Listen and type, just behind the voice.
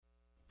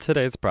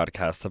Today's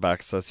broadcast of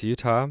Access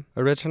Utah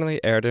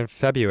originally aired in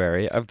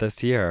February of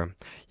this year.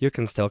 You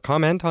can still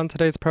comment on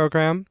today's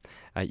program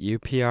at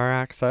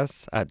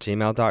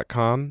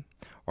upraccess@gmail.com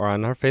or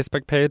on our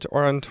Facebook page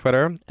or on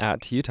Twitter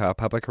at Utah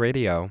Public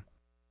Radio.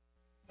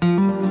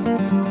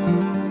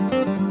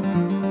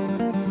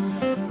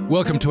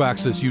 Welcome to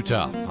Access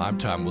Utah. I'm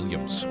Tom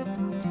Williams.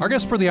 Our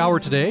guest for the hour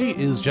today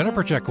is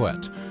Jennifer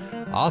Jacquet,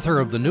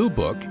 author of the new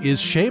book, Is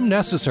Shame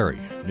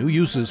Necessary? New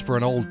Uses for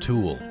an Old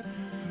Tool.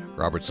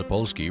 Robert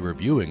Sapolsky,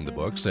 reviewing the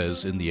book,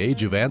 says, in the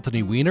age of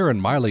Anthony Weiner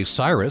and Miley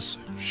Cyrus,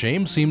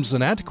 shame seems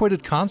an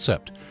antiquated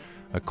concept,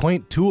 a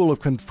quaint tool of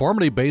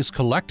conformity-based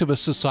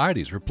collectivist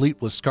societies, replete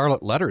with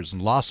scarlet letters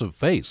and loss of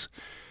face.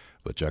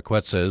 But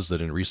Jacquet says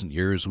that in recent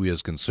years, we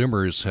as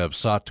consumers have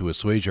sought to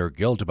assuage our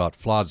guilt about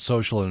flawed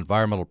social and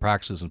environmental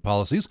practices and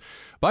policies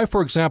by,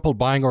 for example,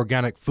 buying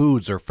organic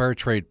foods or fair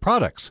trade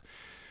products.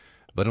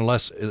 But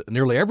unless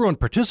nearly everyone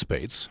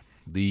participates,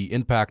 the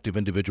impact of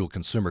individual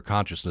consumer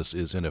consciousness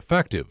is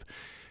ineffective.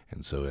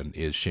 And so in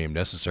Is Shame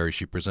Necessary,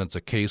 she presents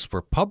a case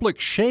for public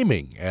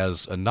shaming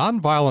as a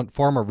nonviolent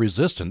form of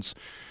resistance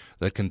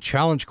that can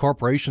challenge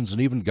corporations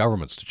and even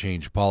governments to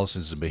change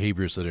policies and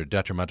behaviors that are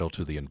detrimental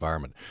to the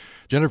environment.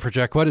 Jennifer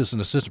Jacquet is an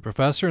assistant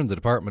professor in the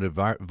Department of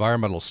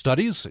Environmental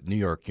Studies at New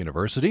York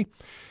University,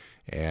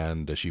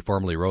 and she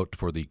formerly wrote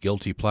for the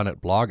Guilty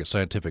Planet blog at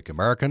Scientific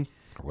American.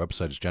 Her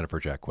website is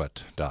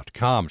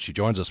jenniferjacquet.com. She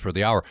joins us for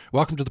the hour.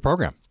 Welcome to the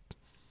program.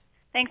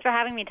 Thanks for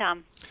having me,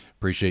 Tom.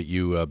 Appreciate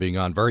you being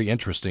on. Very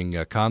interesting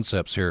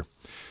concepts here.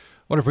 I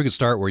wonder if we could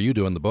start where you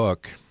do in the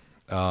book.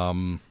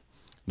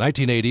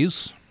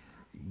 1980s,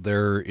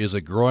 there is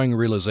a growing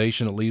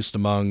realization, at least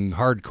among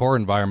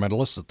hardcore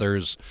environmentalists, that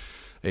there's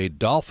a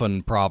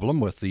dolphin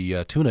problem with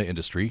the tuna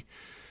industry.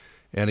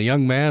 And a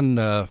young man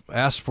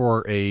asked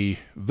for a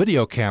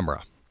video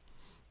camera.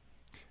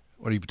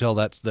 What do you tell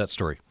that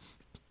story?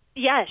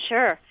 Yeah,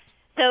 sure.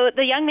 So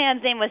the young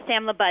man's name was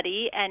Sam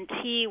Labuddy, and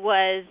he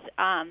was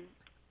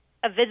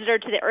a visitor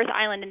to the Earth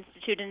Island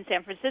Institute in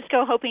San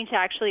Francisco, hoping to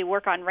actually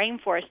work on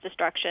rainforest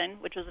destruction,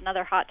 which was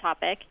another hot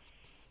topic.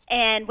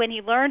 And when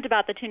he learned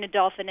about the tuna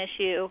dolphin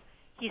issue,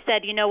 he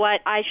said, you know what,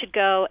 I should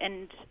go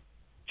and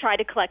try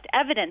to collect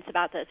evidence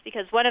about this,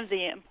 because one of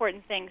the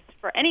important things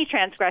for any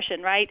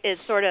transgression, right, is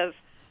sort of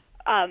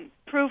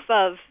proof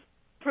of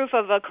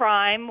a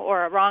crime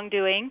or a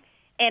wrongdoing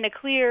and a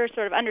clear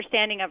sort of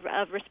understanding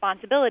of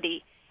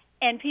responsibility.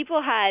 And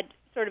people had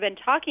sort of been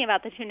talking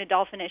about the tuna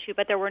dolphin issue,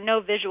 but there were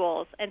no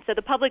visuals, and so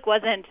the public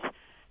wasn't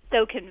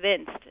so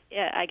convinced,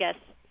 I guess.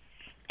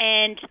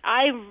 And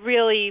I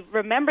really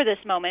remember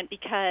this moment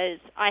because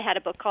I had a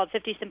book called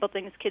 50 Simple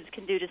Things Kids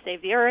Can Do to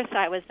Save the Earth.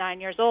 I was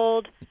 9 years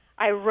old.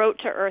 I wrote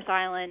to Earth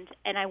Island,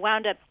 and I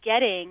wound up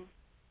getting,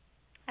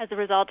 as a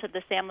result of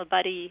the Sam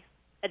Labuddy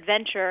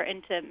adventure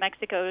into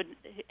Mexico,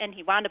 and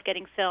he wound up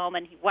getting film,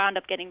 and he wound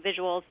up getting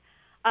visuals,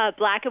 a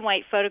black and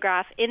white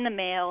photograph in the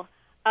mail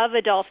of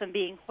a dolphin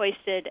being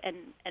hoisted and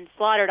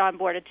slaughtered on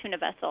board a tuna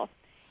vessel.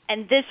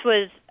 And this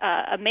was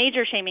a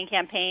major shaming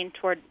campaign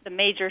toward the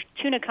major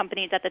tuna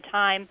companies at the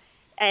time,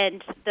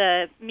 and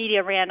the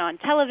media ran on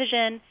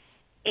television,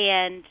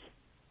 and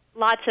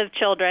lots of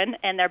children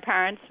and their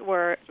parents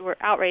were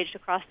outraged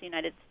across the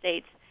United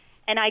States.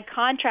 And I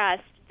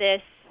contrast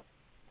this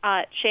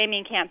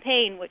shaming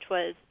campaign, which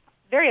was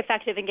very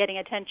effective in getting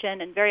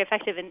attention and very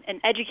effective in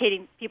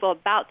educating people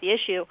about the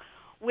issue,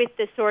 with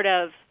the sort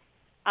of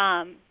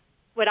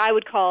what I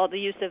would call the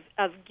use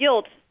of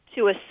guilt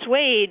to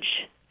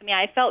assuage. I mean,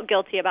 I felt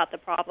guilty about the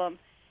problem,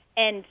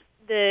 and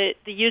the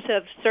use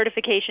of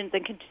certifications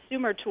and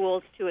consumer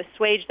tools to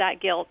assuage that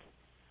guilt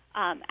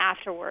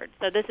afterwards.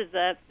 So this is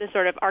the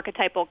sort of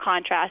archetypal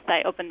contrast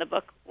I opened the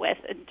book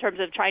with in terms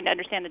of trying to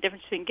understand the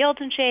difference between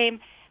guilt and shame,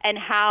 and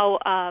how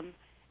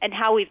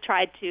we've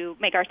tried to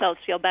make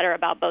ourselves feel better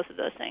about both of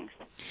those things.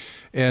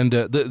 And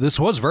this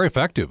was very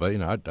effective. I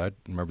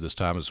remember this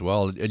time as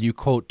well. And you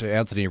quote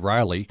Anthony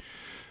Riley,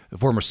 the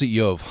former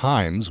CEO of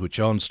Heinz, which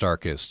owned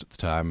StarKist at the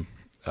time.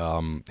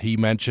 He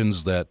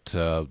mentions that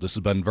this has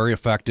been very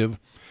effective.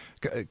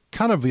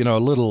 Kind of, a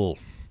little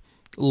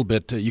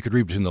bit. You could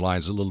read between the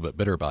lines, a little bit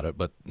bitter about it,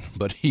 but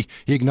he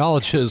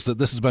acknowledges that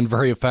this has been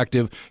very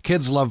effective.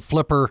 Kids love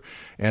Flipper,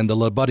 and the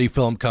Labuddy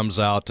film comes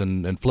out,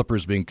 and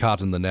Flipper's being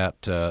caught in the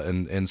net,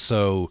 and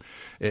so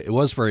it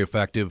was very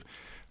effective.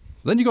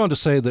 Then you go on to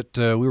say that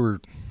we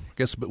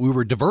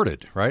were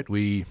diverted, right?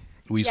 We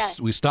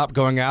stopped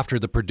going after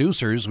the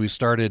producers. We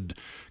started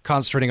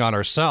concentrating on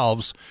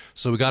ourselves.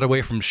 So we got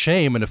away from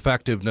shame and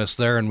effectiveness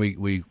there, and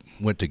we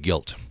went to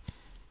guilt.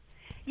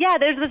 Yeah,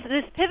 there's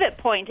this pivot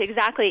point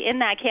exactly in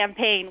that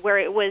campaign where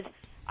it was,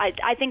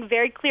 I think,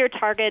 very clear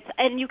targets.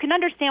 And you can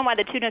understand why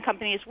the tuna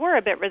companies were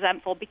a bit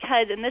resentful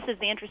because, and this is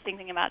the interesting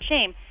thing about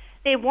shame,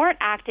 they weren't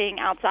acting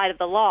outside of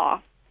the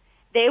law.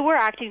 They were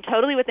acting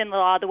totally within the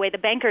law, the way the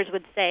bankers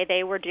would say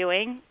they were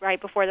doing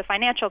right before the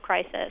financial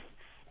crisis.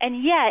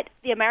 And yet,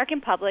 the American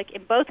public,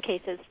 in both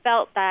cases,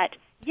 felt that,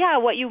 yeah,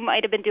 what you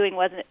might have been doing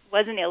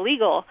wasn't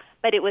illegal,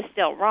 but it was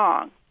still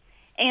wrong.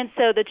 And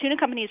so the tuna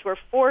companies were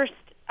forced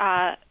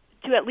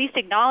to at least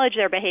acknowledge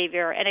their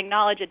behavior and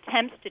acknowledge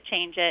attempts to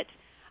change it,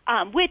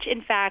 which,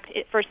 in fact,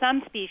 for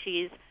some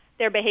species,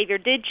 their behavior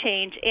did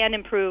change and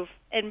improve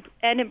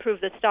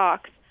the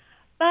stocks.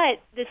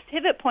 But this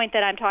pivot point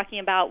that I'm talking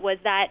about was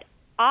that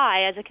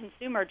I, as a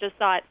consumer, just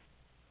thought,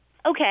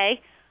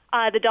 okay,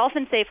 the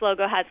Dolphin Safe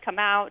logo has come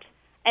out,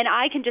 and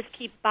I can just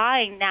keep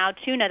buying now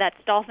tuna that's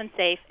dolphin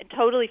safe and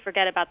totally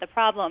forget about the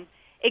problem,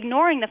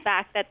 ignoring the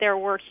fact that there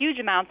were huge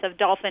amounts of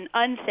dolphin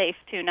unsafe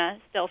tuna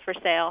still for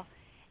sale,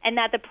 and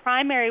that the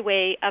primary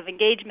way of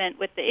engagement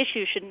with the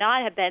issue should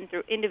not have been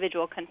through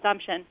individual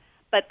consumption,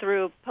 but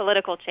through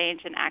political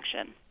change and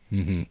action.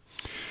 Mm-hmm.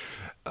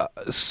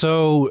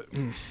 So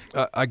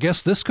I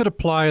guess this could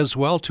apply as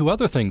well to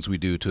other things we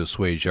do to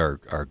assuage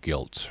our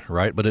guilt,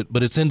 right?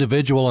 But it's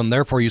individual, and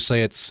therefore you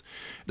say it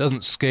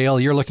doesn't scale.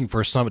 You're looking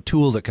for some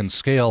tool that can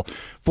scale.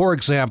 For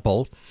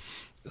example,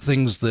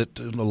 things that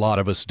a lot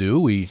of us do,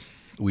 we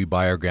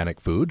buy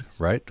organic food,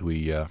 right?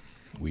 We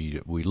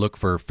look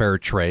for fair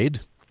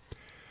trade.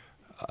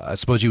 I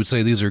suppose you would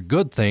say these are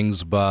good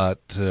things,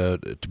 but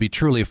to be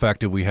truly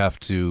effective, we have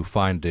to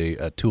find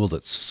a tool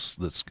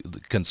that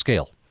can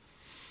scale.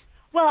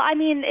 Well, I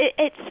mean,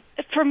 it's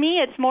for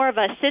me, it's more of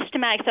a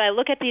systematic. So I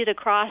look at these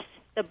across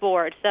the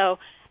board. So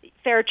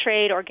fair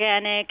trade,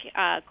 organic,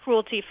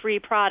 cruelty-free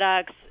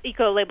products,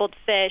 eco-labeled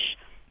fish,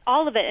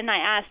 all of it. And I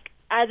ask,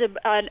 as a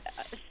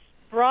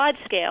broad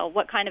scale,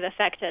 what kind of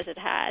effect has it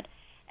had?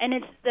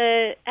 And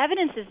the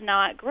evidence is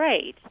not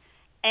great.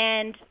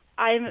 And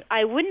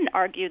I wouldn't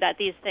argue that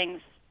these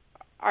things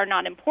are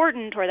not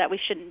important or that we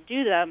shouldn't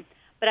do them,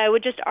 but I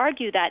would just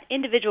argue that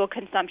individual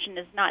consumption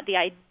is not the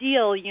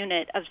ideal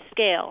unit of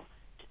scale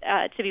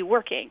to be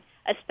working,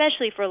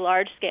 especially for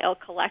large-scale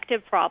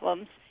collective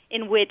problems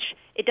in which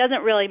it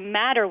doesn't really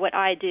matter what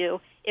I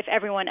do if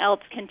everyone else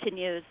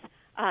continues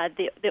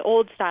the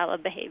old style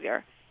of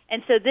behavior.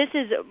 And so this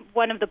is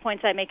one of the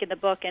points I make in the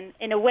book, and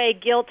in a way,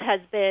 guilt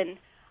has been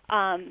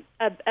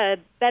a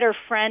better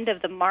friend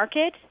of the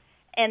market,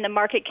 and the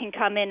market can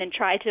come in and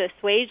try to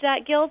assuage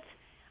that guilt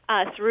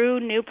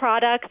through new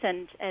products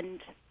and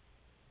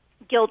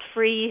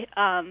guilt-free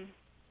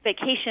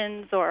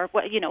vacations or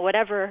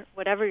whatever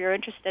you're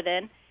interested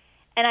in.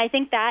 And I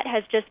think that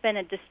has just been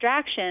a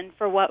distraction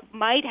for what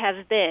might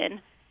have been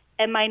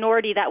a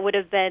minority that would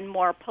have been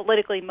more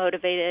politically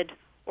motivated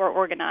or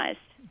organized.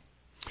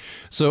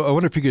 So I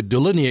wonder if you could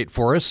delineate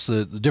for us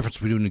the difference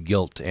between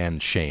guilt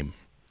and shame.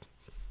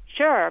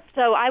 Sure.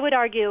 So I would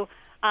argue,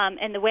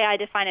 and the way I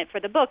define it for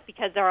the book,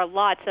 because there are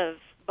lots of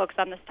books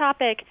on this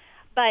topic,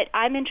 but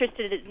I'm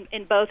interested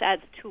in both as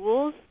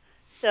tools,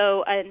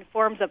 so in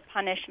forms of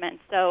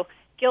punishment. So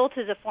guilt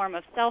is a form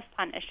of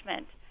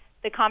self-punishment.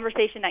 The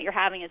conversation that you're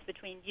having is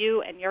between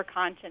you and your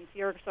conscience,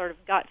 your sort of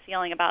gut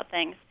feeling about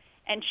things.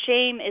 And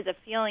shame is a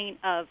feeling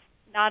of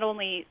not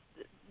only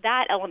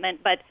that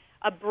element, but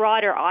a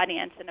broader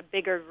audience and a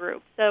bigger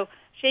group. So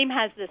shame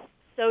has this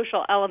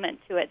social element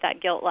to it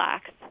that guilt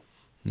lacks.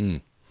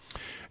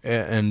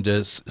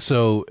 And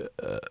so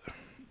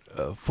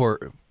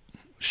for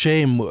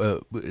shame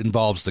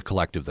involves the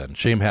collective then.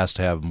 Shame has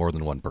to have more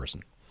than one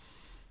person.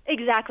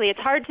 Exactly. It's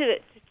hard to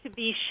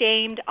be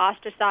shamed,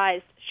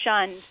 ostracized,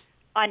 shunned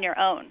on your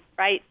own,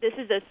 right? This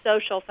is a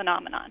social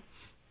phenomenon.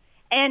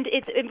 And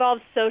it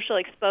involves social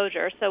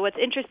exposure. So what's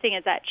interesting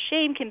is that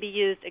shame can be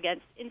used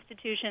against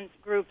institutions,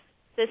 groups,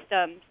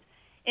 systems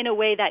in a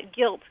way that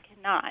guilt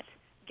cannot.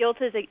 Guilt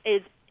is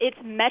its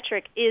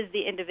metric is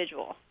the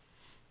individual.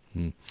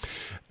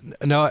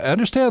 Now, I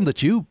understand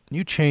that you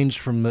changed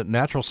from the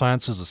natural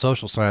sciences to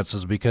social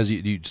sciences because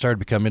you started to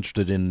become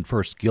interested in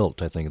first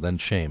guilt, I think, then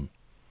shame.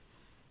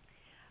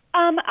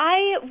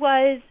 I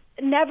was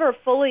never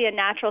fully a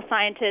natural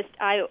scientist.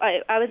 I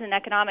was an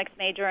economics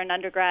major in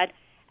undergrad,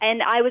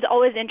 and I was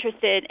always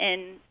interested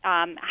in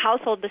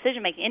household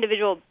decision-making,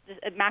 individual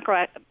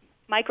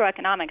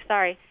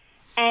microeconomics,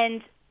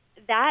 and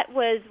that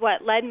was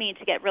what led me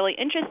to get really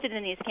interested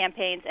in these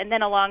campaigns, and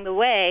then along the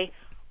way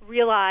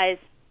realize,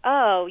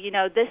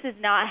 this is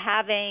not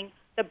having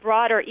the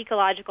broader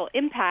ecological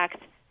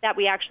impact that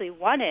we actually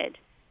wanted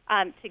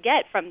to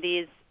get from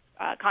these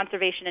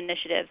conservation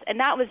initiatives.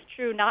 And that was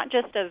true not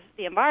just of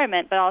the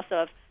environment, but also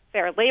of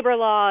fair labor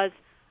laws,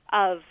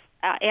 of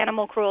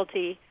animal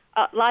cruelty,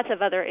 lots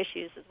of other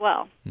issues as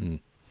well.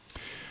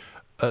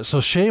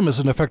 So shame is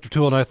an effective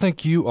tool, and I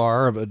think you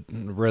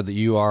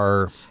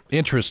are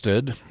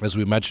interested, as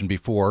we mentioned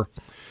before,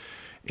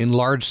 in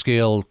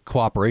large-scale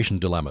cooperation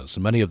dilemmas.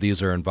 And many of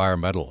these are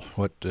environmental.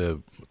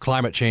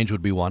 Climate change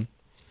would be one?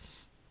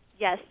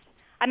 Yes.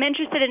 I'm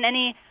interested in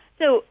any...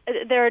 So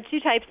there are two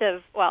types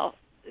of,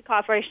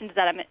 cooperation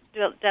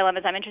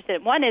dilemmas I'm interested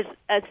in. One is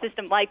a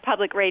system like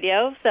public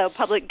radio, so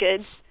public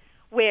goods,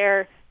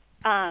 where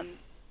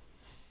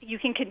you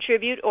can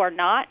contribute or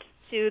not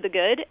to the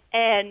good,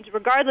 and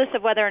regardless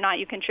of whether or not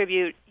you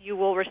contribute, you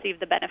will receive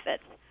the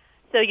benefits.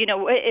 So,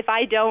 if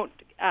I don't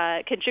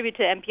contribute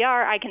to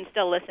NPR, I can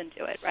still listen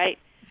to it, right?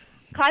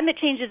 Climate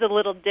change is a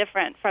little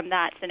different from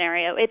that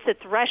scenario. It's a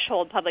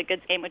threshold public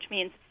goods game, which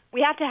means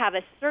we have to have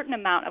a certain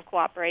amount of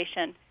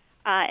cooperation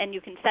and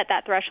you can set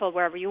that threshold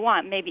wherever you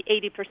want, maybe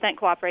 80%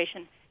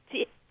 cooperation,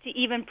 to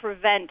even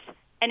prevent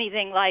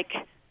anything like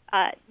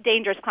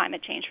dangerous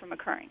climate change from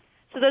occurring.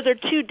 So those are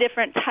two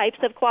different types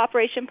of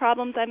cooperation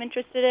problems I'm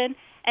interested in,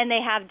 and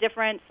they have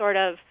different sort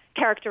of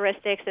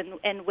characteristics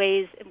and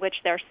ways in which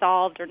they're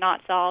solved or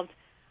not solved,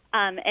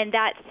 and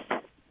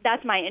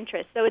that's my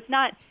interest. So it's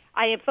not,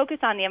 I focus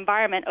on the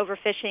environment,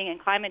 overfishing, and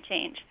climate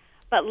change,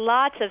 but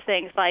lots of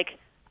things like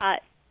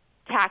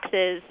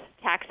taxes,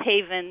 tax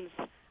havens,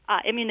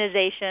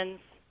 immunizations,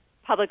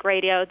 public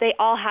radio, they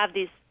all have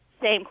these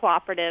same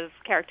cooperative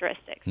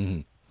characteristics.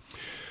 Mm-hmm.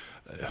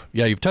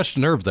 Yeah, you've touched a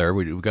nerve there.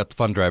 We've got the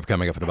fund drive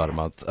coming up in about a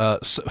month.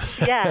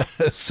 Yeah.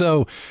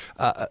 So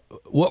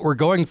what we're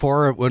going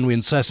for when we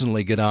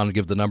incessantly get on and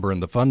give the number in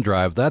the fund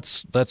drive,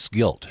 that's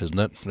guilt, isn't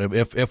it?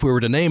 If we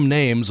were to name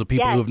names of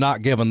people who have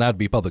not given, that'd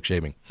be public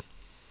shaming.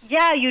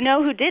 Yeah, you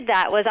know who did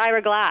that was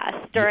Ira Glass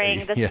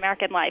during This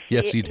American Life.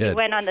 Yes, he did. He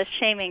went on this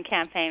shaming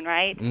campaign,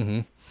 right?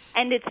 Mm-hmm.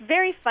 And it's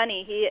very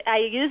funny. I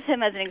use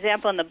him as an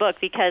example in the book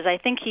because I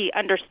think he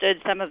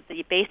understood some of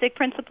the basic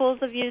principles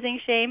of using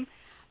shame.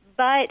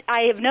 But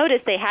I have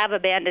noticed they have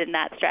abandoned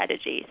that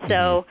strategy.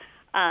 So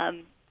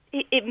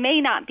it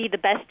may not be the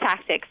best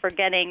tactic for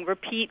getting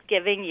repeat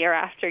giving year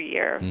after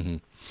year. Mm-hmm.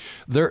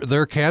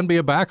 There can be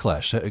a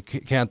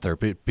backlash, can't there?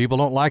 People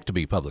don't like to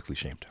be publicly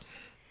shamed.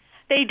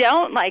 They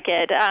don't like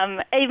it.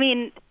 I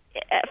mean,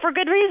 for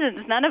good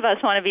reasons. None of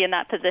us want to be in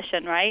that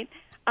position, right?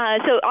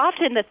 So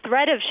often the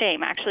threat of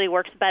shame actually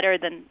works better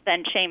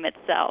than shame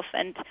itself.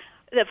 And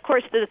of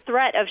course, the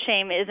threat of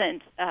shame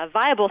isn't a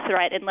viable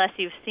threat unless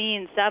you've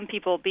seen some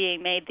people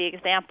being made the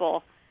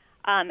example.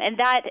 And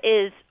that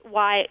is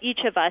why each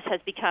of us has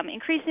become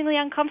increasingly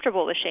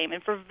uncomfortable with shame,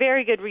 and for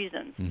very good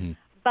reasons. Mm-hmm.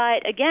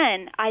 But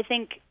again, I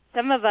think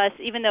some of us,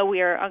 even though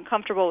we are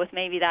uncomfortable with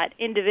maybe that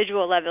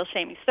individual level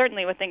shaming,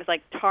 certainly with things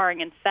like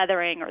tarring and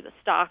feathering or the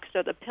stocks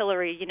or the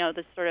pillory, you know,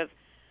 the sort of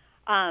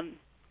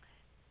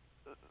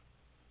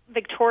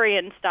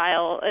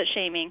Victorian-style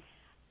shaming,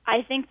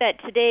 I think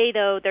that today,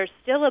 though, there's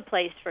still a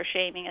place for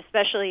shaming,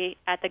 especially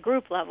at the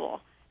group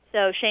level.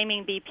 So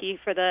shaming BP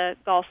for the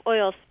Gulf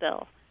oil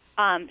spill,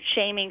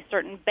 shaming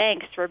certain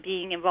banks for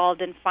being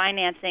involved in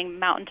financing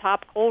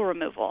mountaintop coal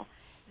removal.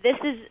 This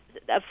is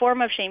a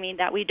form of shaming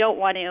that we don't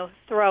want to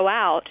throw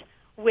out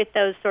with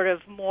those sort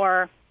of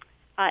more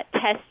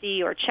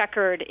testy or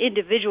checkered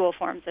individual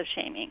forms of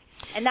shaming.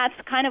 And that's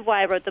kind of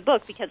why I wrote the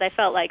book, because I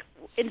felt like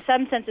in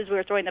some senses we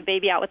were throwing the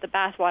baby out with the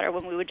bathwater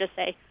when we would just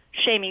say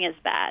shaming is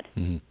bad.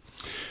 Mm-hmm.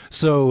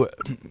 So,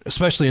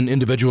 especially in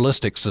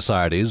individualistic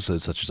societies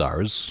such as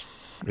ours,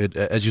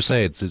 as you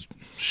say,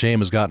 shame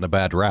has gotten a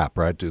bad rap,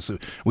 right? So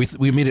we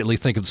immediately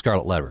think of the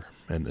scarlet letter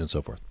and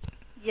so forth.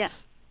 Yeah.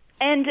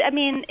 And, I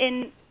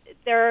mean,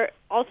 there are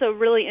also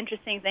really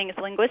interesting things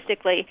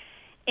linguistically.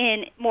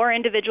 In more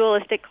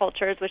individualistic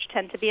cultures, which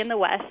tend to be in the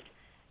West,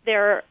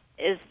 there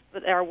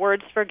are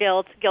words for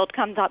guilt. Guilt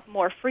comes up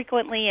more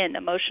frequently in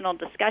emotional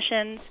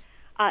discussions.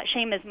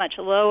 Shame is much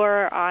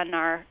lower on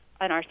our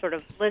sort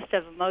of list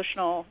of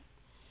emotional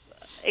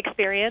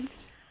experience.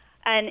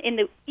 And in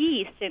the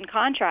East, in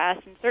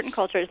contrast, in certain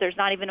cultures, there's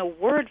not even a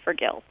word for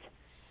guilt.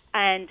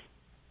 And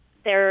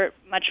they're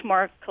much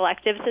more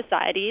collective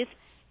societies,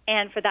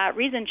 and for that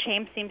reason,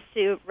 shame seems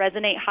to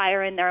resonate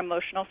higher in their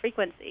emotional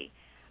frequency.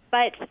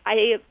 But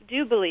I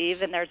do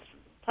believe, and there's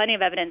plenty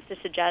of evidence to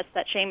suggest,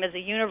 that shame is a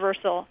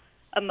universal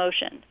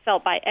emotion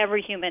felt by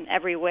every human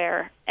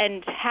everywhere,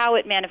 and how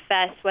it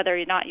manifests, whether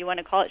or not you want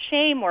to call it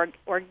shame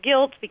or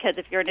guilt, because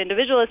if you're an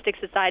individualistic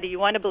society, you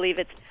want to believe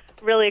it's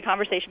really a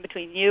conversation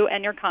between you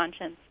and your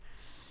conscience.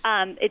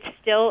 It's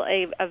still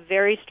a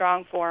very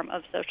strong form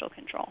of social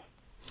control.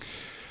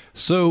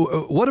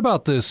 So what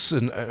about this,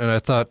 and I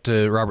thought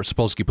Robert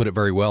Sapolsky put it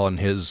very well in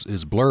his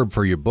blurb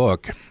for your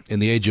book, in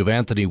the age of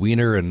Anthony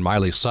Weiner and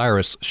Miley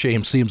Cyrus,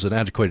 shame seems an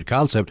antiquated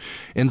concept.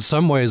 In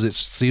some ways, it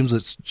seems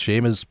that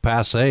shame is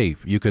passé.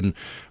 You can,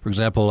 for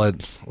example,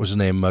 what's his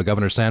name,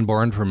 Governor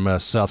Sanborn from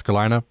South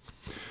Carolina,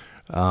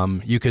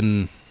 you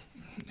can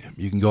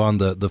go on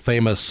the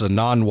famous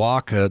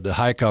non-walk, the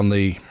hike on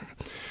the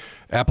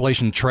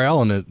Appalachian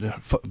Trail, and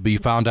be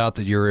found out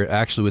that you're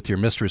actually with your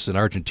mistress in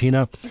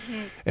Argentina,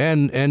 mm-hmm.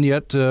 and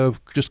yet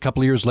just a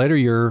couple of years later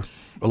you're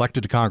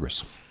elected to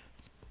Congress.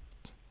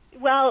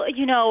 Well,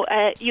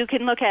 you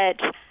can look at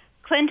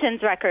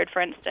Clinton's record,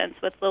 for instance,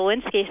 with the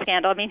Lewinsky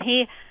scandal. I mean,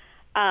 he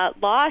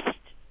lost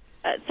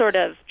sort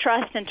of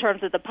trust in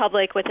terms of the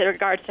public with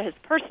regards to his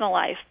personal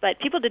life, but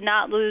people did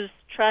not lose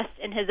trust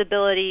in his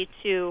ability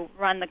to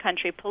run the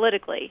country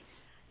politically.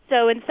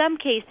 So in some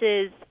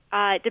cases,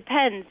 it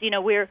depends.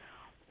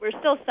 We're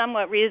still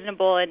somewhat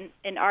reasonable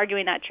in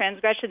arguing that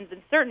transgressions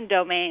in certain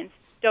domains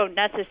don't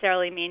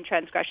necessarily mean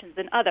transgressions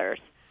in others.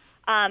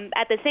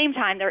 At the same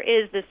time, there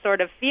is this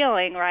sort of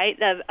feeling, right,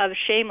 of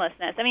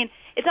shamelessness. I mean,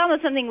 it's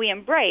almost something we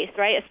embrace,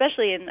 right,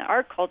 especially in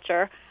our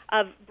culture,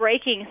 of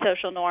breaking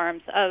social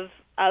norms,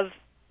 of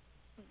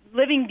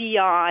living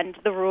beyond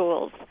the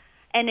rules.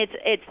 And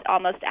it's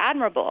almost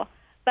admirable.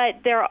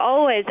 But there are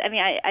always,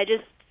 I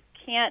just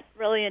can't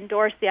really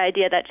endorse the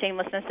idea that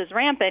shamelessness is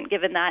rampant,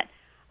 given that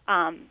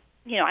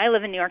I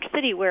live in New York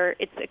City where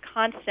it's a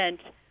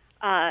constant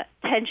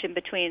tension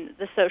between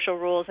the social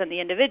rules and the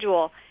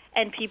individual,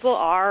 and people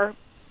are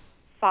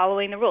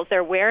following the rules.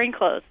 They're wearing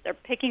clothes. They're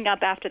picking up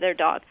after their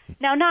dog.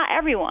 Now, not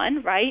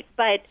everyone, right?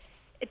 But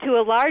to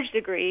a large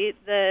degree,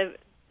 the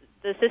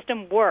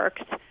system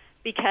works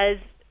because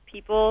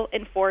people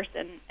enforce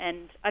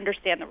and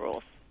understand the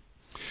rules.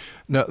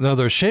 Now,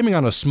 there's shaming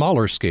on a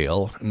smaller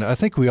scale, and I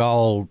think we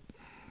all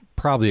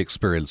probably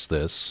experience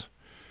this.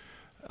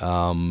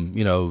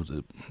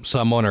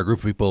 Someone or a group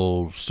of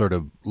people sort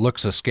of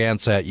looks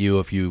askance at you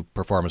if you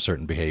perform a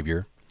certain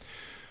behavior.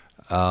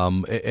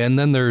 And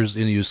then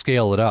you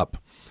scale it up.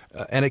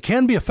 And it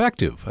can be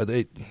effective.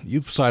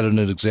 You've cited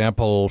an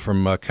example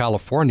from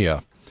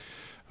California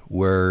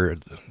where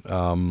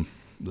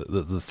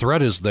the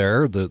threat is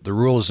there, the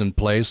rule is in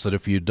place that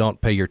if you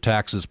don't pay your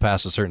taxes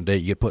past a certain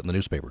date, you get put in the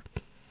newspaper.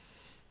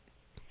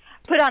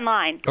 Put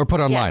online. Or put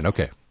online, yes.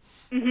 Okay.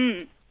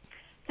 Mm-hmm.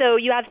 So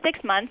you have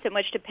 6 months in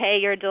which to pay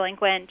your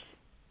delinquent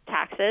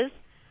taxes,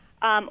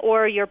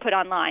 or you're put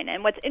online.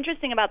 And what's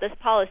interesting about this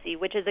policy,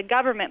 which is a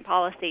government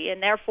policy,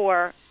 and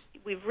therefore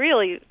we've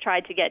really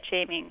tried to get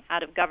shaming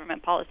out of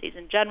government policies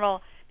in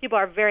general. People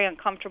are very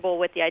uncomfortable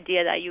with the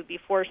idea that you'd be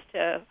forced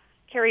to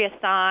carry a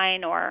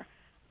sign or,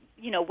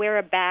 wear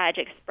a badge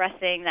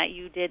expressing that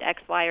you did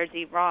X, Y, or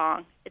Z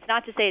wrong. It's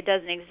not to say it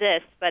doesn't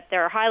exist, but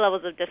there are high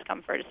levels of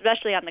discomfort,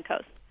 especially on the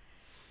coast.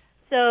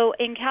 So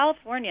in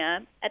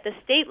California, at the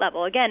state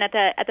level, again, at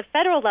the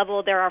federal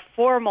level, there are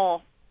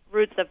formal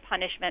routes of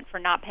punishment for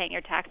not paying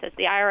your taxes.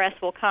 The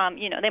IRS will come,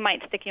 they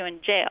might stick you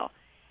in jail.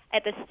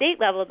 At the state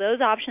level,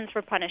 those options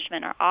for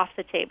punishment are off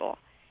the table.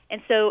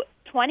 And so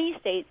 20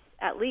 states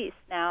at least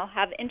now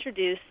have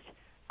introduced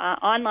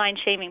online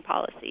shaming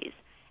policies.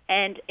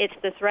 And it's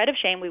the threat of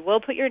shame. We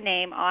will put your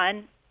name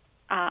on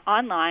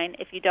online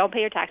if you don't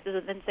pay your taxes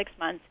within 6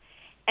 months.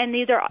 And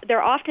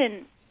they're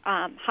often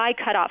high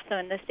cutoffs. So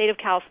in the state of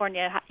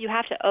California, you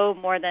have to owe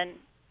more than,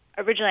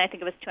 originally I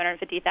think it was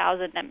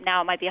 $250,000, and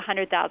now it might be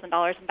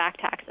 $100,000 in back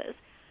taxes.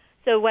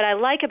 So what I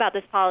like about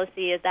this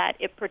policy is that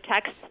it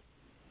protects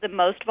the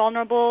most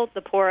vulnerable,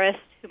 the poorest,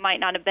 who might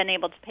not have been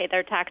able to pay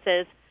their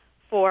taxes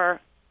for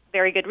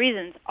very good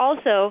reasons.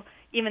 Also,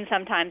 even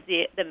sometimes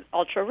the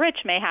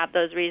ultra-rich may have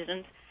those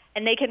reasons,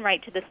 and they can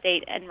write to the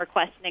state and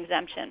request an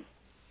exemption.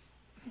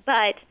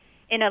 But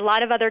in a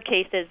lot of other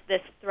cases,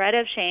 this threat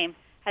of shame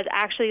has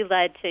actually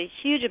led to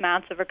huge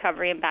amounts of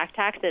recovery in back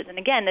taxes. And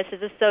again, this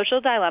is a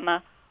social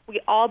dilemma. We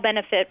all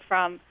benefit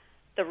from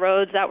the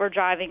roads that we're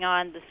driving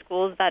on, the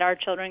schools that our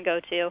children go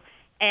to,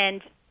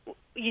 and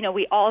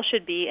we all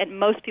should be, and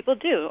most people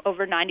do.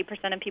 Over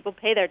 90% of people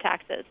pay their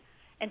taxes.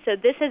 And so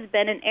this has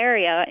been an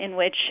area in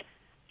which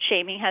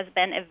shaming has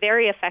been a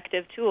very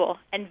effective tool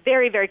and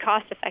very, very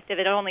cost-effective.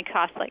 It only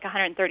costs like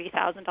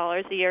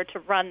 $130,000 a year to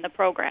run the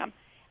program,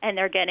 and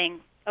they're getting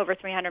over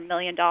 $300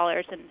 million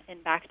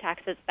in back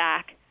taxes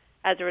back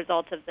as a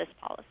result of this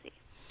policy.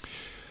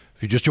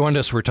 If you just joined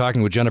us, we're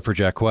talking with Jennifer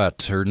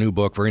Jacquet. Her new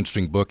book, very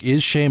interesting book,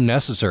 Is Shame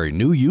Necessary?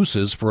 New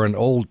Uses for an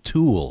Old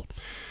Tool.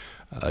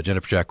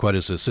 Jennifer Jacquet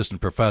is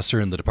assistant professor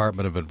in the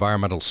Department of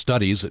Environmental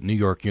Studies at New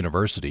York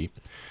University.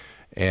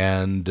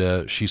 And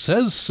she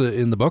says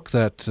in the book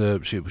that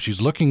she's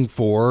looking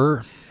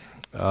for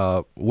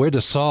a way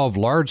to solve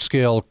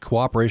large-scale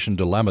cooperation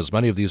dilemmas.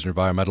 Many of these are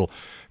environmental,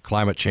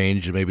 climate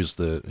change, maybe is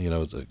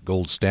the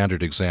gold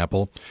standard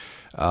example.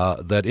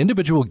 That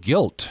individual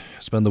guilt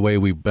has been the way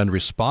we've been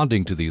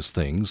responding to these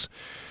things,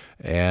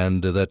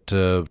 and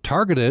that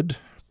targeted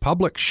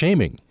public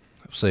shaming,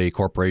 say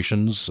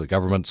corporations,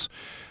 governments,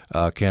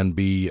 can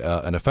be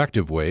an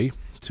effective way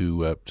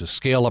to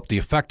scale up the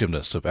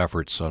effectiveness of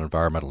efforts on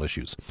environmental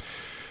issues.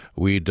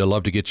 We'd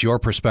love to get your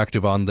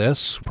perspective on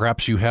this.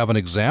 Perhaps you have an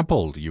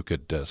example you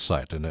could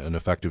cite, an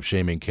effective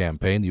shaming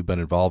campaign you've been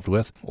involved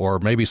with, or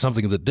maybe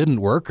something that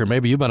didn't work, or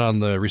maybe you've been on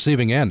the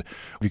receiving end.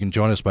 You can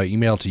join us by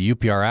email to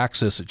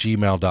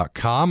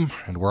upraccess@gmail.com,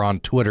 and we're on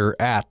Twitter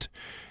at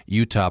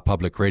Utah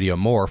Public Radio.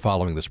 More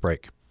following this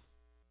break.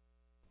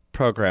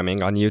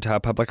 Programming on Utah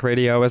Public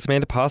Radio is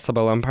made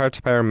possible in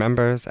part by our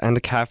members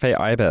and Cafe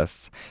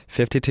Ibis,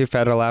 52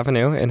 Federal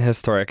Avenue in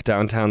historic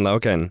downtown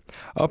Logan.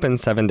 Open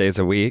 7 days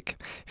a week,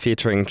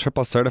 featuring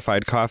triple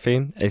certified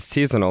coffee, a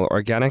seasonal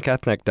organic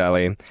ethnic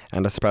deli,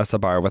 and espresso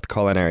bar with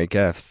culinary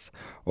gifts.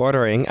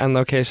 Ordering and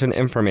location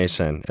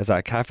information is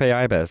at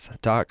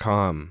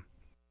cafeibis.com.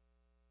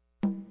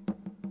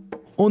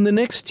 On the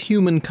next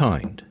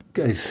Humankind.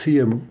 I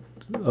see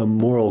a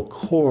moral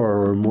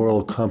core or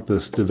moral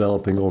compass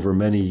developing over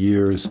many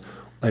years.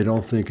 I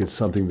don't think it's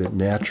something that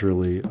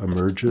naturally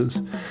emerges.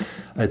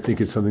 I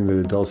think it's something that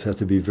adults have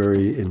to be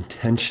very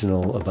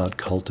intentional about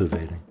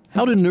cultivating.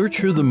 How to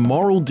nurture the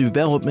moral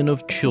development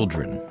of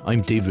children.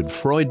 I'm David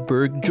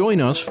Freudberg. Join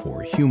us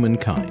for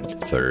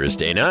Humankind.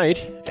 Thursday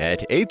night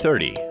at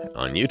 8:30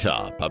 on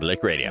Utah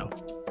Public Radio.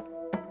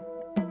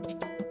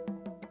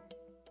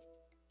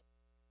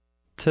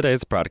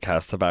 Today's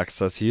broadcast of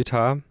Access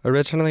Utah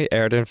originally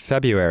aired in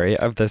February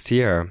of this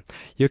year.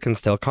 You can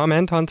still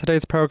comment on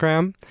today's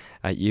program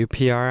at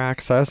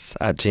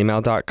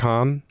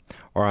upraccess@gmail.com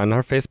or on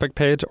our Facebook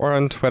page or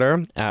on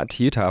Twitter at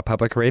Utah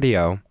Public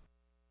Radio.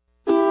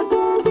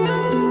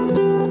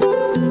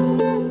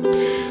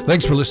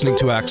 Thanks for listening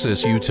to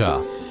Access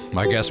Utah.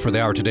 My guest for the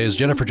hour today is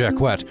Jennifer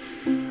Jacquet,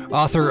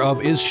 author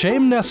of Is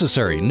Shame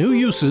Necessary? New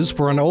Uses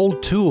for an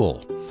Old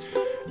Tool.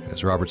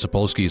 As Robert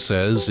Sapolsky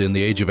says, in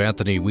the age of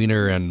Anthony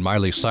Weiner and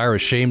Miley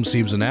Cyrus, shame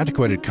seems an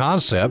antiquated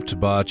concept,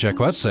 but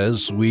Jacquet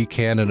says we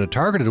can, in a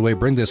targeted way,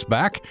 bring this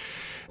back,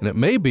 and it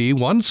may be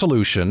one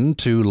solution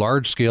to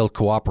large-scale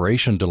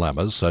cooperation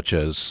dilemmas such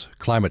as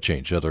climate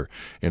change, other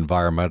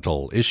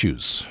environmental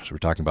issues. So we're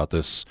talking about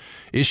this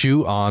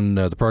issue on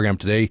the program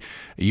today.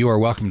 You are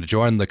welcome to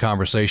join the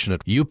conversation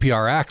at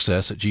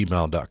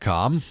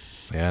upraccess@gmail.com,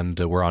 and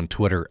we're on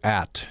Twitter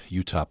at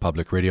Utah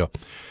Public Radio.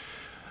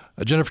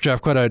 Jennifer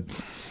Jacquet, I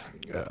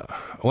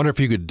wonder if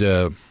you could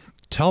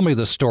tell me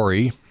the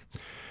story.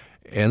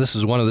 And this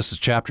is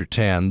chapter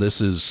 10.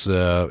 This is,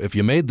 if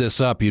you made this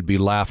up, you'd be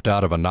laughed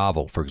out of a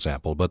novel, for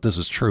example, but this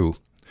is true.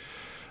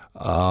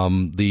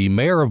 The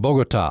mayor of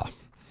Bogota,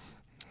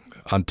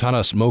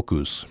 Antanas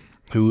Mocus,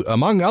 who,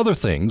 among other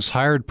things,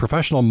 hired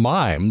professional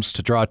mimes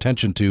to draw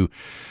attention to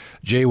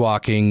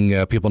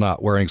jaywalking, people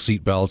not wearing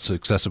seatbelts,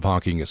 excessive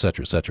honking, et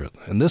cetera, et cetera.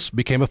 And this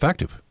became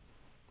effective.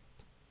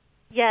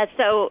 Yeah,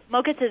 so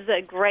Mocus is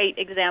a great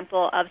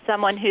example of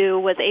someone who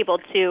was able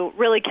to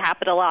really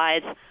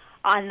capitalize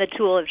on the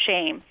tool of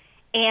shame.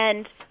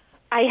 And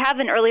I have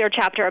an earlier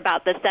chapter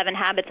about the 7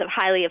 habits of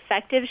highly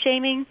effective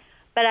shaming,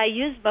 but I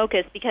use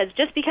Mocus because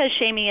just because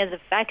shaming is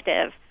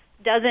effective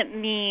doesn't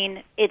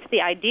mean it's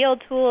the ideal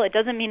tool. It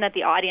doesn't mean that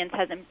the audience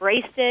has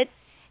embraced it.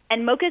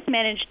 And Mocus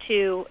managed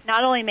to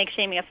not only make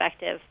shaming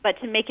effective, but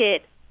to make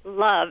it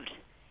loved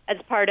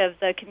as part of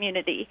the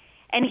community.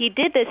 And he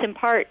did this in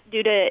part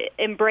due to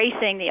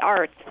embracing the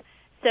arts.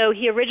 So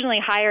he originally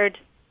hired,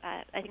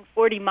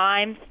 40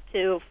 mimes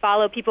to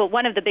follow people.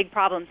 One of the big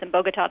problems in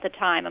Bogota at the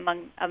time,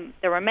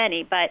 there were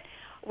many, but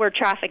were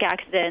traffic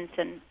accidents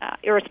and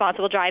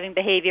irresponsible driving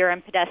behavior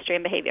and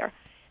pedestrian behavior.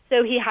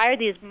 So he hired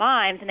these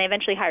mimes, and they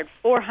eventually hired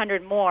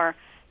 400 more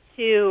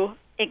to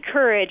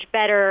encourage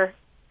better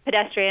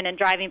pedestrian and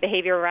driving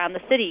behavior around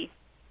the city.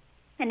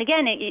 And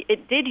again,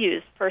 it did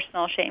use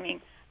personal shaming,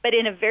 but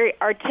in a very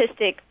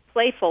artistic,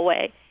 playful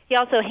way. He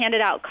also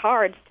handed out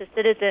cards to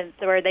citizens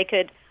where they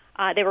could,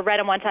 they were red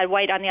on one side,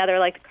 white on the other,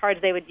 like the cards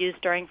they would use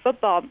during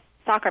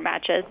soccer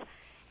matches.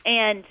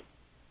 And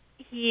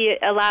he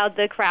allowed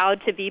the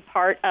crowd to be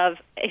part of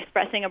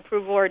expressing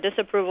approval or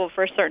disapproval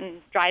for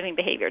certain driving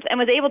behaviors, and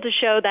was able to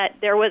show that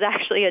there was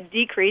actually a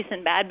decrease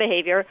in bad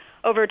behavior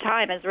over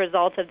time as a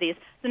result of these.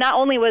 So not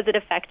only was it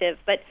effective,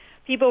 but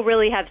people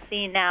really have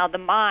seen now the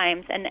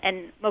mimes,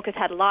 and Mocus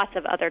had lots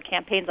of other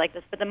campaigns like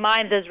this, but the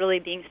mimes is really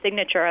being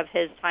signature of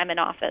his time in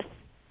office.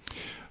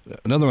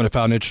 Another one I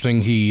found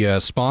interesting, he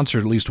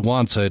sponsored at least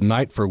once a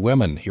night for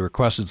women. He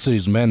requested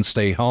city's men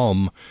stay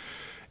home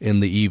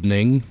in the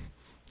evening,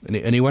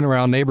 and he went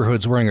around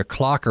neighborhoods wearing a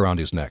clock around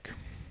his neck.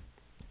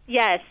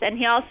 Yes, and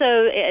he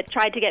also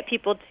tried to get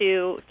people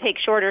to take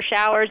shorter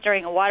showers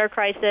during a water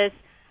crisis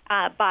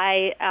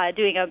by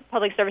doing a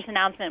public service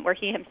announcement where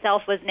he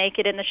himself was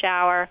naked in the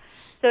shower.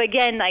 So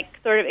again, like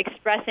sort of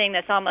expressing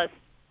this almost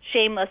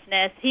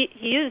shamelessness. He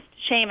used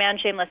shame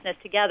and shamelessness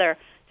together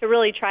to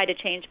really try to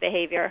change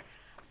behavior.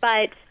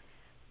 But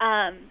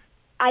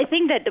I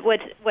think that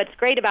what's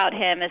great about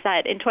him is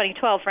that in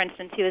 2012, for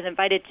instance, he was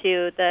invited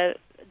to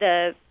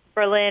the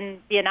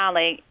Berlin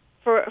Biennale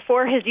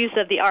for his use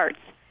of the arts.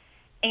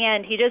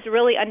 And he just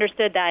really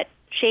understood that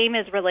shame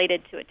is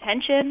related to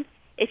attention.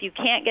 If you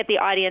can't get the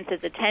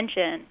audience's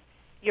attention,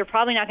 you're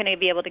probably not going to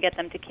be able to get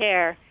them to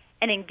care.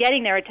 And in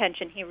getting their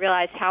attention, he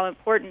realized how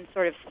important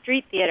sort of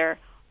street theater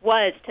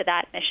was to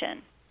that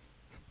mission.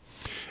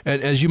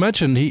 And as you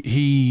mentioned,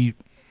 he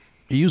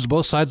used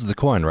both sides of the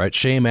coin, right?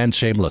 Shame and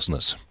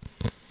shamelessness.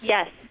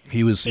 Yes.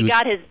 He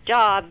got his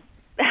job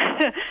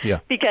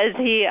yeah. because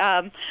he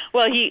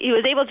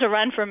was able to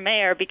run for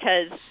mayor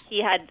because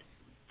he had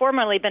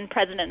formerly been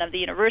president of the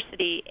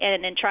university,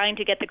 and in trying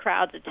to get the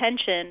crowd's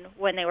attention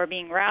when they were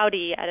being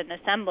rowdy at an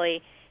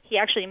assembly, he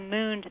actually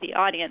mooned the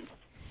audience.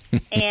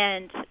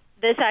 And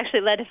this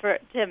actually led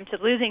him to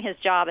losing his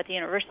job at the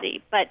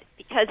university. But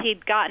because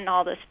he'd gotten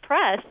all this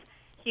press,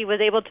 he was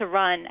able to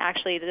run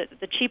actually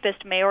the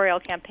cheapest mayoral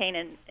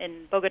campaign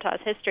in Bogota's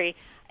history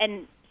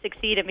and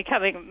succeed in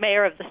becoming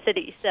mayor of the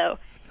city. So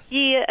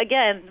he,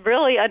 again,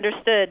 really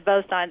understood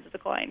both sides of the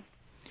coin.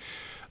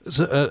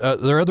 So, are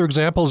there other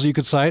examples you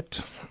could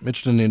cite? I'm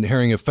interested in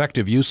hearing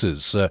effective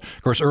uses. Of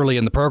course, early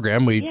in the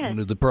program,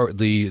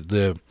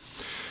 the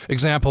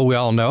example we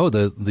all know,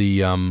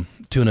 the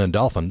tuna and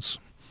dolphins.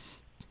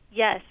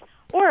 Yes.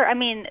 Or, I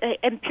mean,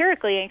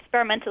 empirically and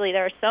experimentally,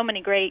 there are so many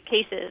great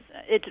cases.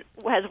 It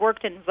has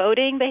worked in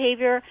voting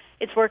behavior.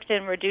 It's worked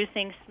in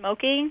reducing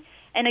smoking.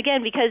 And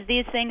again, because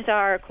these things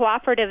are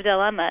cooperative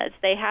dilemmas,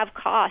 they have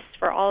costs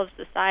for all of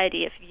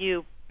society if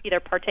you either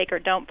partake or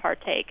don't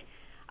partake.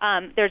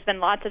 There's been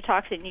lots of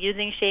talks in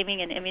using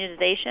shaming and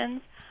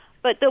immunizations.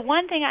 But the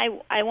one thing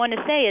I want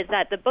to say is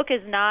that the book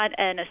is not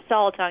an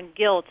assault on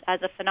guilt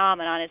as a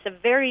phenomenon. It's a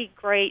very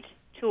great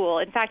tool.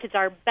 In fact, it's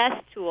our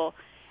best tool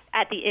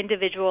at the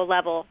individual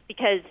level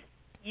because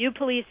you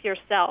police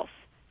yourself.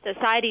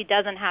 Society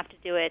doesn't have to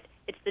do it.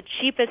 It's the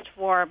cheapest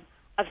form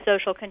of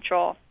social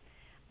control.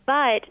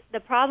 But the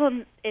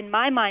problem in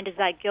my mind is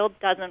that guilt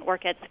doesn't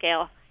work at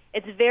scale.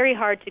 It's very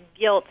hard to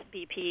guilt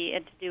BP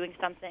into doing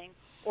something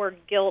or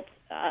guilt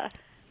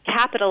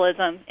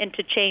capitalism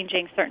into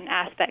changing certain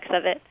aspects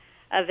of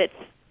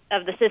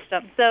the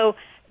system. So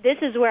this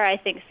is where I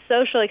think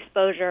social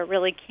exposure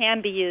really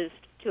can be used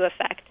to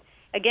affect.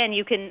 Again,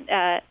 you can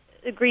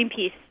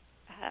Greenpeace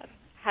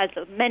has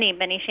many,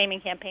 many shaming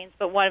campaigns,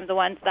 but one of the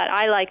ones that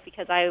I like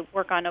because I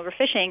work on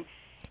overfishing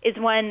is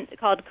one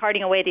called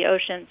Carting Away the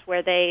Oceans,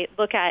 where they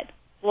look at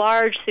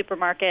large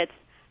supermarkets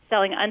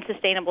selling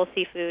unsustainable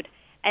seafood,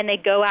 and they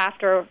go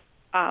after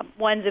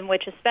ones in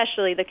which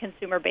especially the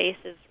consumer base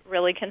is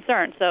really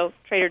concerned. So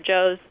Trader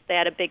Joe's, they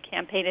had a big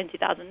campaign in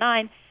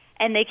 2009,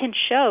 and they can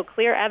show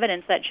clear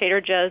evidence that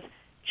Trader Joe's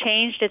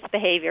changed its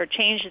behavior,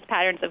 changed its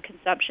patterns of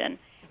consumption.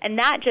 And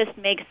that just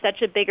makes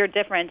such a bigger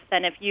difference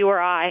than if you or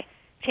I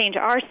change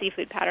our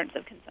seafood patterns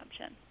of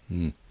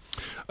consumption.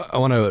 I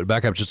want to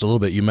back up just a little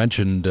bit. You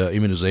mentioned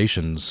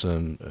immunizations,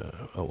 and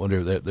I wonder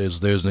if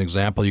there's an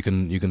example you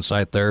can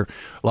cite there.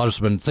 A lot of us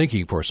have been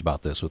thinking, of course,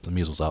 about this with the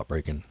measles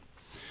outbreak in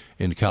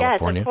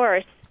California. Yes, of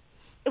course.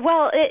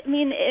 Well,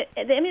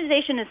 the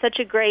immunization is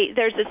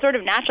there's a sort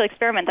of natural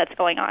experiment that's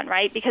going on,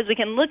 right? Because we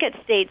can look at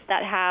states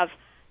that have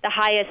the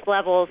highest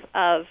levels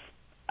of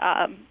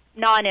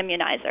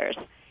non-immunizers.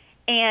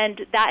 And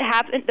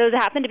those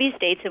happen to be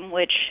states in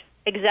which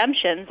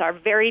exemptions are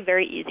very,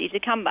 very easy to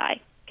come by,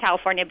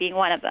 California being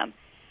one of them.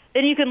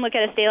 Then you can look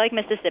at a state like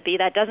Mississippi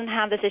that doesn't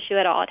have this issue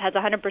at all. It has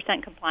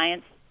 100%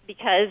 compliance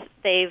because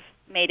they've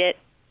made it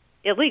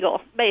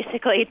illegal,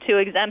 basically, to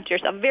exempt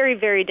yourself. Very,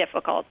 very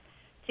difficult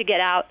to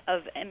get out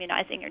of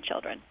immunizing your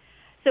children.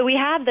 So we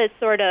have this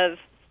sort of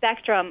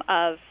spectrum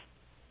of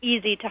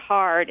easy to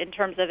hard in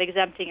terms of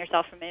exempting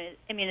yourself from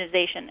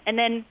immunization. And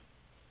then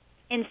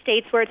in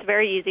states where it's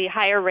very easy,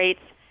 higher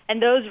rates,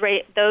 and those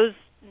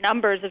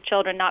numbers of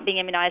children not being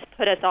immunized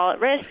put us all at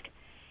risk.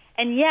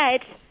 And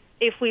yet,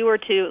 if we were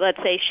to,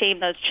 let's say, shame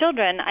those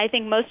children, I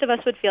think most of us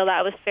would feel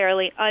that was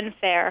fairly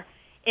unfair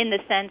in the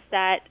sense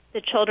that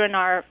the children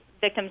are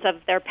victims of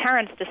their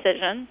parents'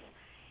 decisions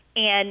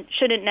and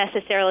shouldn't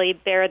necessarily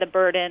bear the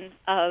burden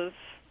of,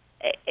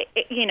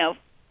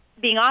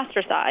 being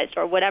ostracized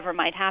or whatever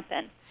might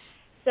happen.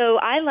 So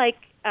I like,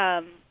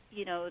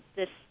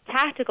 this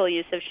tactical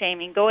use of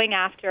shaming, going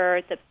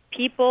after the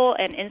people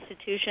and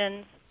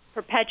institutions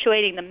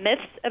perpetuating the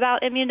myths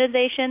about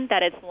immunization,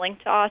 that it's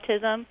linked to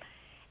autism,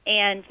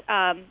 and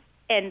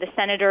the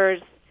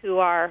senators who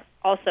are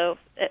also,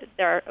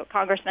 there are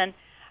congressmen,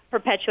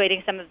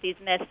 perpetuating some of these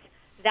myths.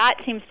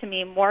 That seems to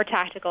me more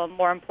tactical and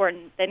more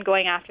important than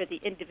going after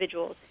the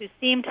individuals who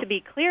seem to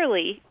be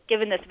clearly,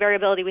 given this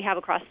variability we have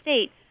across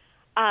state,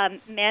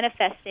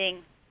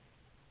 manifesting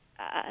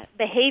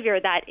behavior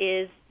that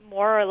is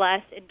more or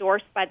less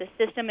endorsed by the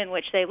system in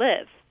which they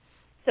live.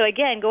 So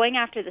again, going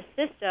after the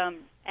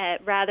system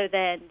rather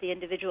than the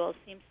individuals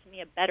seems to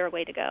me a better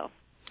way to go.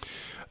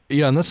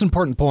 Yeah, and that's an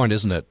important point,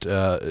 isn't it?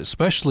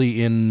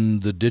 Especially in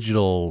the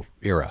digital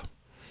era,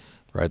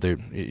 right?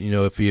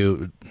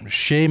 If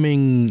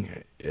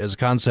shaming as a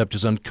concept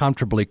is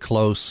uncomfortably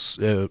close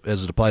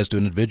as it applies to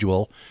an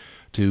individual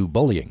to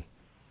bullying.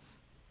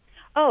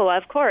 Oh,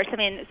 of course.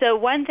 So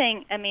one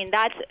thing,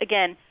 that's,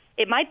 again,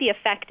 it might be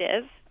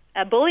effective.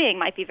 Bullying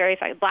might be very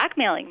effective.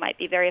 Blackmailing might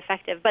be very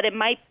effective, but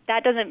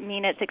that doesn't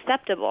mean it's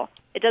acceptable.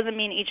 It doesn't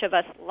mean each of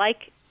us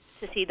like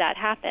to see that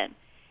happen.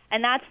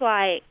 And that's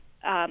why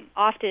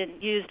often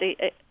used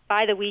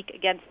by the weak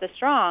against the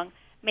strong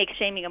makes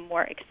shaming a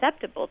more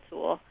acceptable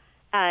tool,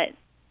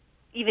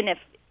 even if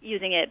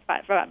using it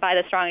by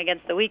the strong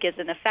against the weak is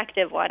an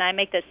effective one. I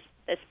make this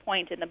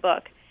point in the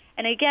book.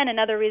 And again,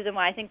 another reason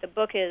why I think the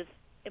book is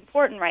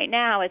important right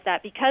now is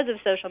that because of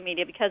social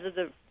media, because of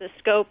the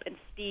scope and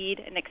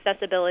speed and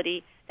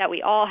accessibility that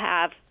we all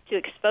have to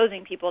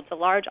exposing people to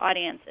large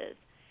audiences,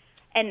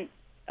 and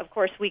of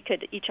course we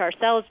could each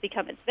ourselves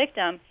become its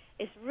victim,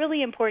 it's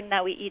really important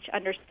that we each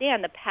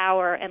understand the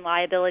power and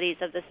liabilities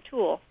of this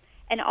tool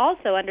and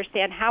also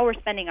understand how we're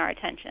spending our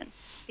attention,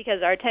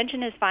 because our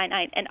attention is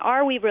finite, and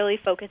are we really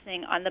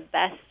focusing on the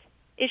best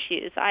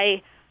issues?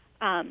 I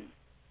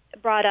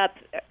brought up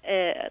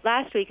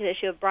last week the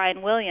issue of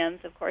Brian Williams,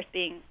 of course,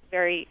 being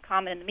very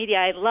common in the media.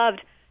 I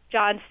loved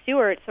Jon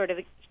Stewart sort of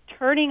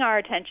turning our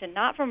attention,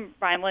 not from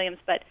Brian Williams,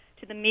 but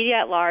to the media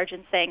at large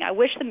and saying, I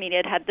wish the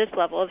media had this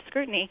level of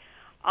scrutiny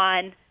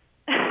on,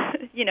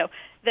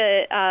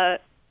 the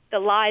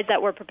lies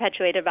that were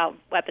perpetuated about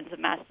weapons of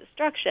mass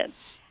destruction.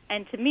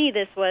 And to me,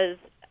 this was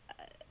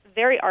a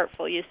very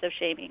artful use of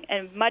shaming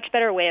and a much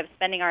better way of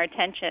spending our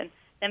attention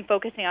than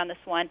focusing on this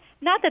one.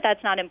 Not that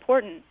that's not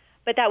important,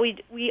 but that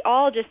we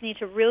all just need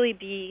to really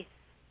be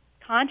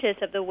conscious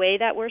of the way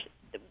that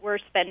we're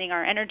spending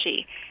our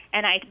energy.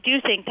 And I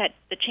do think that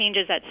the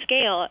changes at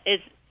scale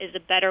is a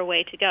better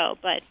way to go.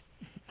 But,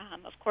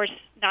 of course,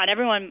 not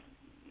everyone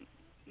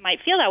might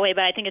feel that way,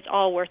 but I think it's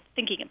all worth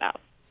thinking about.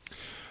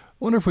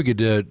 wonder if we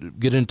could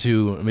get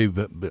into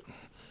maybe,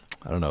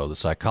 I don't know, the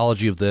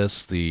psychology of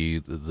this,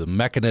 the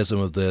mechanism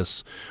of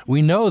this.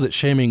 We know that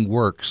shaming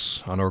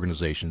works on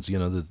organizations,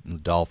 the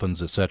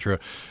Dolphins, etc.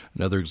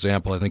 Another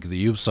example I think that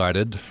you've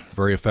cited,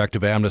 very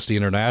effective, Amnesty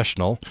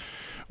International,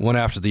 went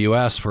after the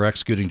U.S. for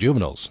executing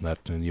juveniles, and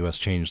the U.S.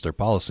 changed their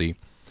policy.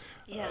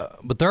 Yeah.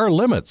 But there are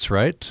limits,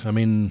 right? I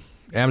mean,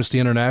 Amnesty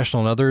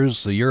International and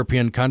others, the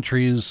European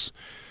countries,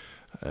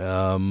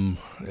 anytime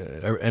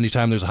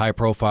there's a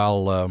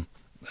high-profile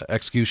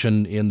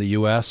execution in the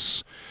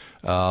U.S.,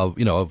 of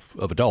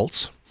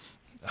adults,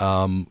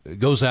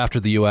 goes after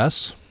the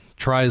U.S.,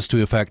 tries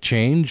to effect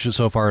change.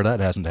 So far, that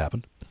hasn't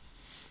happened.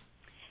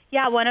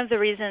 Yeah, one of the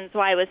reasons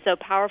why it was so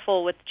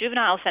powerful with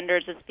juvenile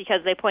offenders is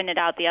because they pointed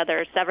out the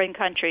other 7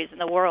 countries in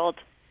the world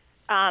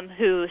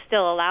who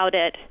still allowed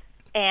it,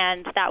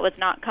 and that was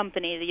not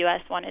company the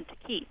U.S. wanted to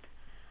keep.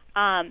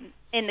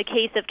 In the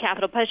case of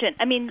capital punishment,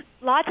 I mean,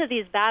 lots of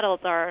these battles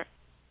are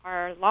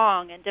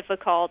long and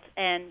difficult,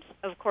 and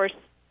of course,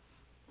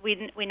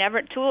 we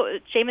never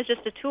shame is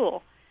just a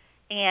tool,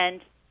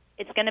 and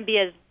it's going to be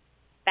as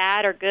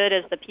bad or good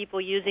as the people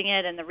using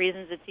it and the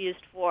reasons it's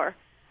used for.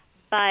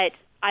 But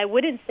I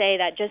wouldn't say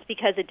that just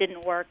because it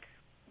didn't work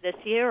this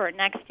year or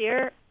next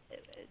year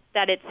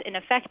that it's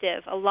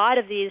ineffective. A lot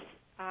of these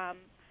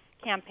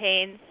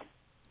campaigns,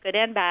 good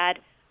and bad,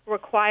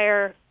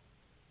 require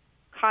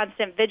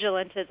constant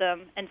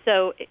vigilantism. And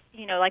so,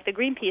 like the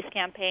Greenpeace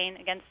campaign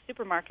against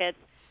supermarkets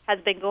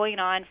has been going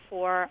on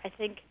for, I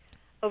think,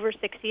 over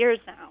 6 years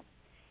now.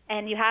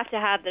 And you have to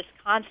have this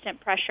constant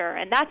pressure.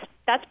 And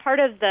that's part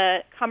of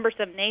the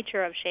cumbersome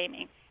nature of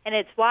shaming. And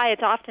it's why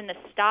it's often a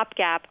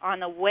stopgap on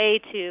the way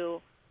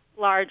to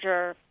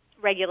larger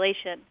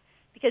regulation,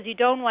 because you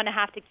don't want to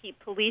have to keep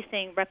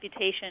policing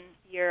reputation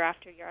year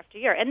after year after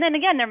year. And then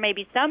again, there may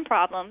be some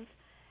problems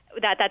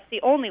that's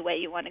the only way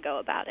you want to go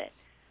about it.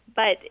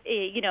 But,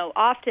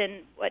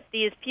 often what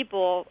these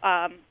people,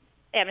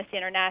 Amnesty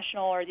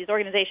International or these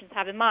organizations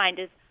have in mind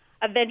is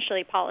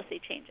eventually policy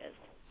changes.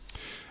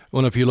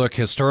 Well, if you look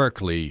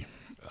historically,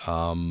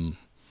 the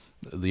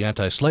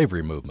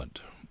anti-slavery movement,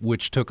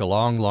 which took a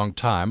long, long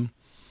time,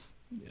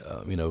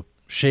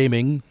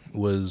 shaming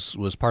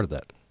was part of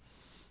that.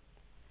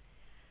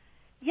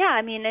 Yeah,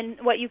 I mean, and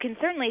what you can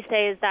certainly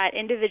say is that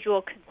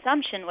individual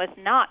consumption was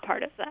not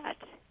part of that.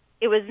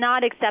 It was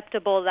not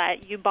acceptable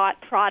that you bought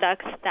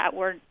products that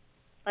were,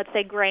 let's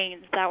say,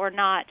 grains that were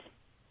not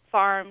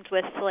farmed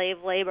with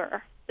slave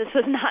labor. This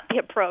was not the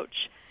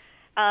approach.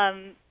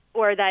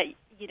 Or that,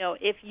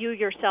 if you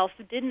yourself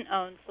didn't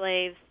own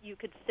slaves, you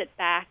could sit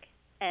back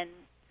and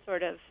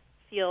sort of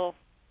feel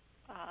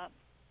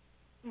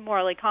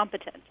morally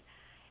competent.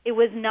 It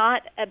was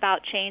not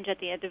about change at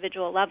the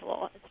individual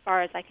level, as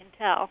far as I can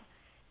tell.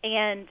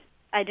 And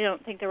I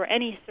don't think there were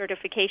any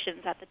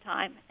certifications at the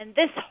time. And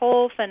this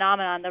whole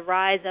phenomenon, the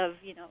rise of,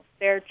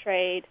 fair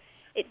trade,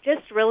 it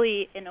just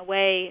really, in a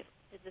way,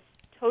 is this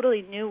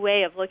totally new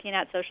way of looking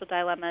at social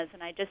dilemmas.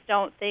 And I just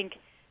don't think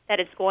that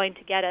it's going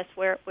to get us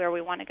where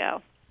we want to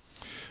go.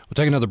 We'll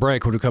take another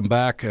break. When we come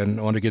back, and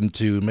I want to get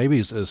into maybe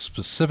a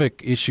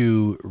specific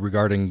issue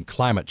regarding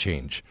climate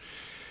change.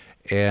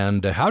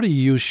 And how do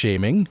you use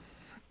shaming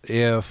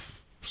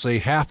if, say,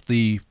 half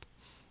the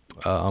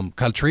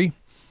country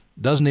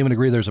doesn't even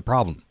agree there's a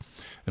problem?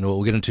 And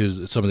we'll get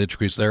into some of the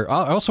intricacies there.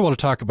 I also want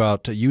to talk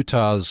about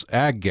Utah's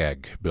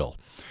ag-gag bill,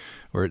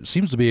 where it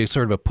seems to be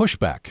sort of a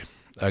pushback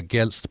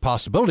against the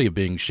possibility of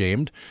being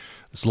shamed.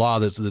 This law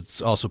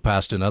that's also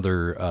passed in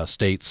other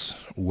states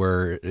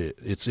where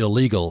it's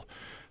illegal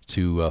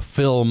to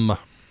film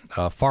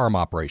farm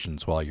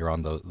operations while you're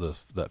on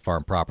that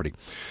farm property.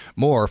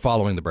 More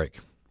following the break.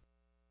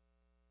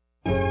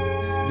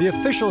 The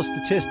official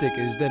statistic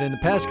is that in the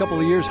past couple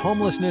of years,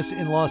 homelessness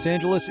in Los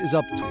Angeles is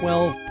up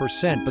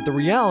 12%. But the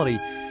reality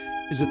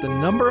is that the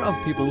number of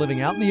people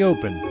living out in the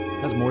open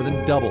has more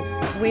than doubled.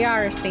 We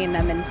are seeing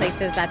them in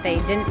places that they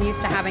didn't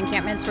used to have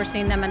encampments. We're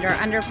seeing them under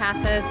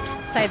underpasses,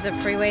 sides of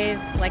freeways,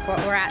 like what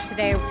we're at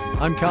today.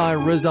 I'm Kai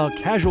Risdal.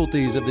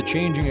 Casualties of the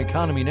changing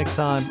economy next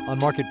time on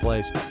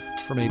Marketplace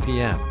from 8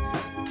 p.m.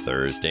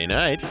 Thursday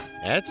night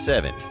at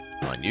 7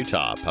 on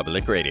Utah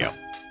Public Radio.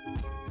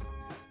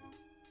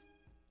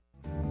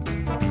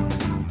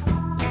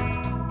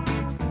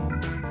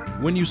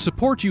 When you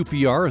support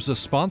UPR as a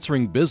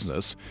sponsoring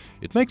business,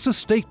 it makes a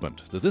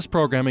statement that this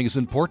programming is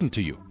important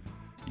to you.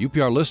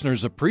 UPR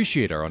listeners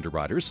appreciate our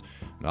underwriters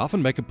and often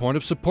make a point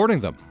of supporting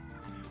them.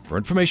 For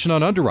information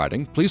on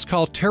underwriting, please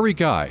call Terry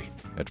Guy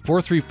at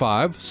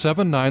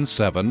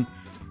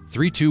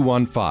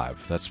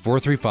 435-797-3215. That's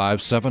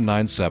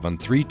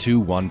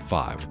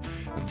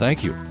 435-797-3215. And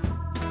thank you.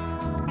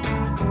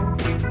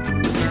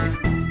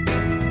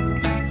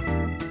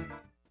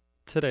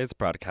 Today's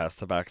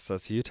broadcast of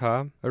Access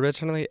Utah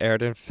originally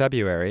aired in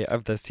February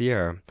of this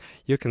year.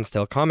 You can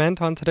still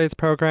comment on today's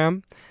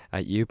program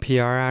at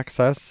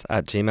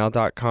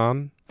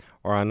upraccess@gmail.com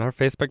or on our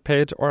Facebook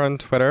page or on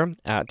Twitter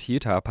at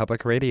Utah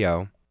Public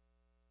Radio.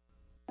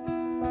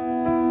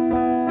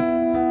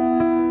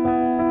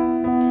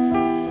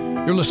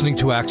 You're listening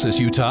to Access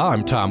Utah.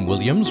 I'm Tom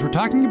Williams. We're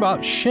talking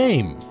about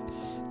shame.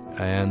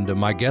 And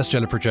my guest,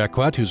 Jennifer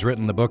Jacquet, who's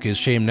written the book Is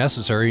Shame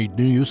Necessary?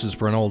 New Uses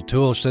for an Old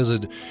Tool, she says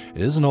it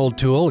is an old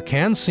tool. It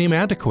can seem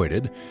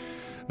antiquated,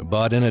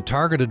 but in a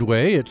targeted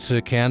way, it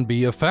can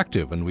be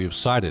effective. And we've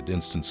cited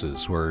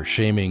instances where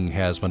shaming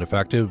has been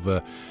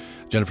effective.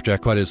 Jennifer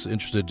Jacquet is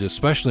interested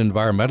especially in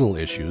environmental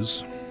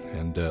issues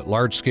and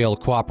large-scale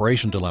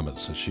cooperation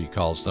dilemmas, as she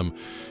calls them.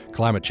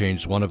 Climate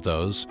change is one of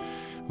those.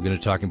 We're going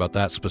to be talking about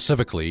that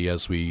specifically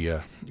as we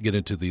get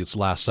into this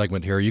last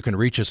segment here. You can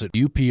reach us at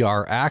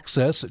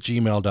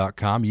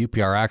upraccess@gmail.com,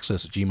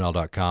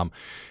 upraccess@gmail.com,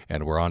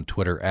 and we're on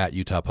Twitter at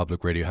Utah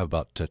Public Radio. Have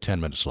about 10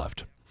 minutes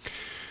left.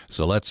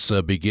 So let's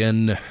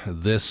begin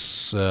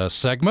this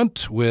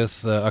segment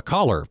with a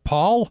caller,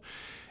 Paul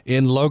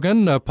in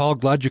Logan. Paul,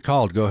 glad you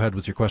called. Go ahead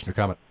with your question or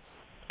comment.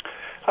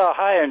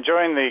 Hi,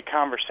 enjoying the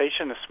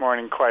conversation this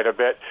morning quite a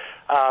bit.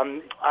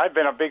 I've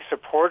been a big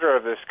supporter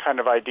of this kind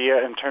of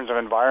idea in terms of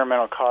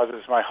environmental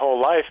causes my whole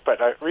life,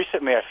 but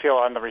recently I feel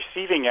on the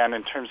receiving end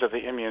in terms of the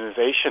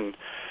immunization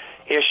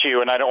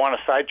issue, and I don't want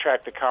to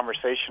sidetrack the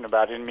conversation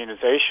about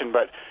immunization,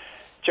 but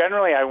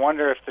generally I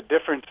wonder if the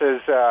difference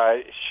is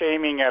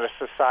shaming at a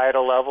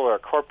societal level or a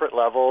corporate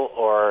level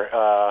or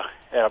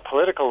at a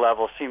political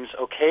level seems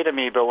okay to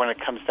me, but when it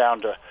comes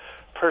down to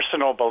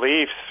personal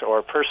beliefs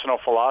or personal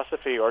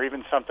philosophy or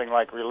even something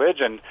like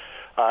religion,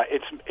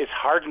 it's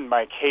hardened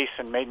my case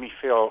and made me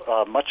feel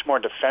much more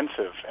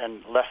defensive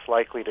and less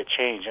likely to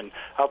change. And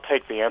I'll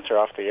take the answer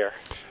off the air.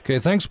 Okay,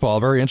 thanks, Paul.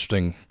 Very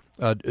interesting.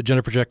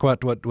 Jennifer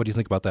Jacquet, what do you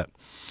think about that?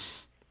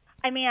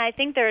 I mean, I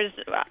think there's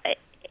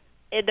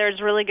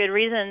really good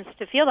reasons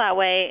to feel that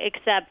way,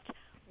 except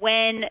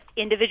when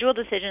individual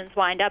decisions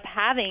wind up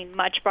having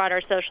much broader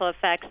social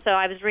effects. So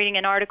I was reading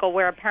an article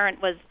where a parent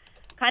was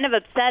kind of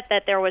upset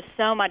that there was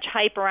so much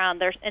hype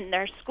around in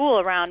their school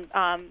around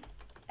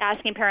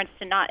asking parents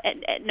to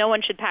no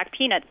one should pack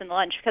peanuts in the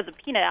lunch because of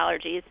peanut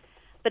allergies,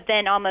 but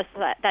then almost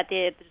that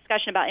the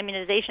discussion about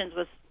immunizations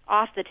was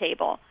off the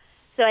table.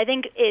 So I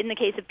think in the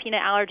case of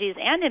peanut allergies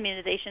and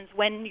immunizations,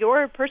 when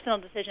your personal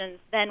decisions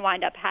then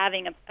wind up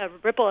having a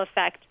ripple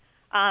effect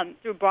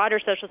through broader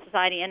social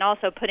society and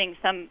also putting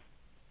some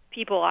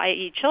people,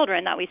 i.e.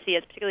 children, that we see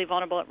as particularly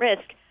vulnerable at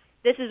risk,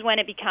 this is when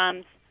it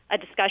becomes a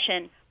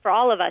discussion for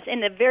all of us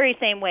in the very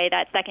same way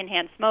that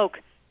secondhand smoke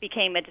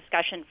became a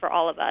discussion for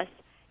all of us.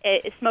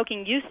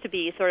 Smoking used to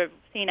be sort of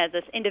seen as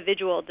this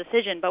individual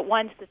decision, but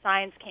once the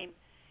science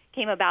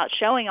came about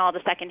showing all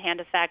the secondhand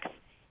effects,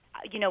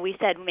 we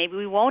said maybe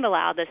we won't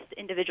allow this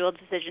individual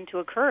decision to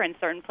occur in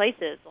certain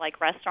places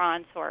like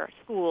restaurants or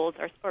schools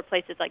or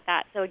places like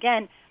that. So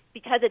again,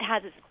 because it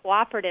has this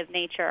cooperative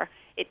nature,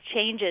 it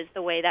changes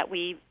the way that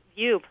we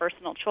view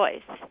personal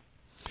choice.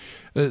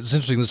 It's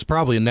interesting. This is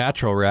probably a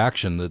natural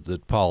reaction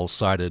that Paul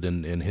cited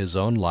in his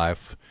own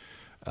life.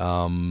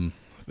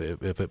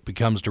 If it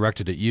becomes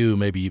directed at you,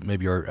 maybe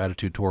your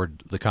attitude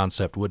toward the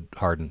concept would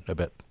harden a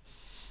bit.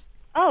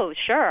 Oh,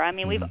 sure. I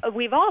mean,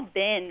 we've all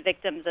been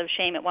victims of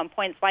shame at one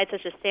point. It's why it's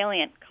such a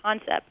salient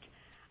concept.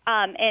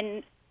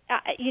 It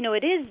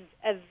is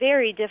a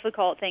very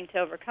difficult thing to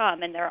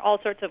overcome, and there are all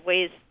sorts of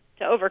ways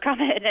to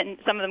overcome it, and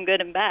some of them good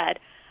and bad.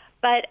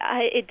 But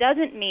it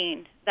doesn't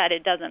mean that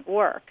it doesn't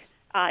work.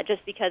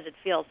 Just because it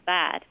feels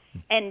bad.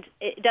 And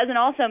it doesn't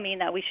also mean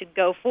that we should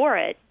go for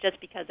it just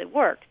because it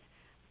works.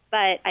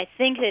 But I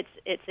think it's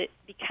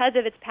because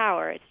of its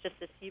power, it's just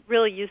this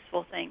really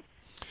useful thing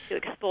to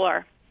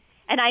explore.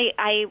 And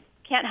I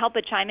can't help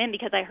but chime in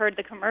because I heard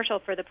the commercial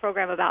for the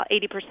program about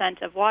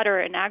 80% of water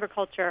in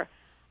agriculture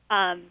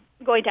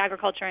going to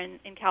agriculture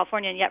in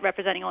California and yet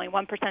representing only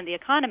 1% of the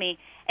economy.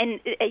 And,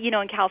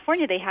 in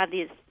California they have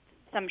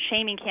some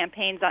shaming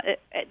campaigns.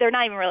 They're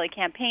not even really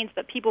campaigns,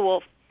 but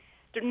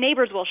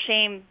neighbors will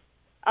shame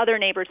other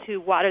neighbors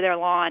who water their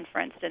lawn, for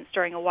instance,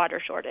 during a water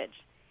shortage.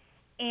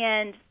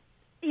 And,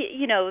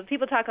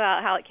 people talk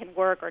about how it can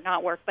work or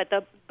not work, but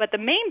the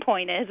main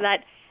point is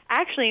that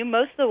actually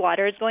most of the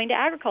water is going to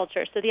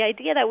agriculture. So the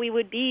idea that we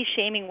would be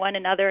shaming one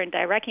another and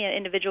directing at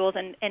individuals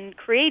and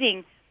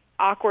creating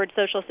awkward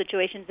social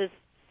situations is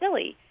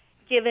silly,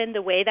 given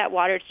the way that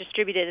water is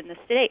distributed in the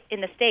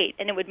state.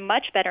 And it would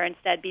much better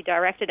instead be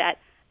directed at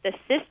the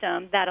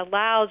system that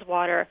allows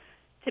water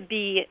to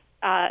be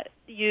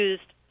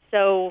used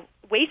so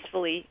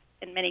wastefully,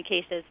 in many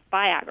cases,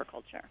 by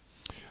agriculture.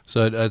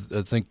 So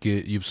I think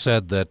you've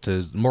said that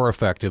more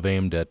effective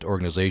aimed at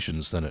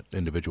organizations than at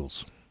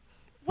individuals.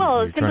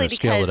 Well, You're simply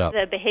because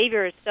the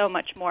behavior is so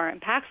much more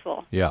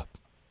impactful. Yeah.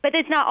 But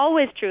it's not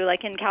always true.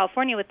 Like in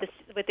California with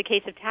the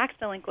case of tax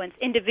delinquents,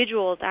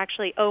 individuals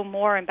actually owe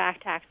more in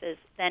back taxes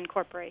than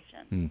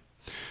corporations.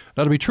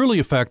 Now, to be truly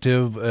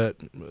effective at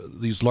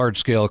these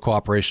large-scale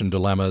cooperation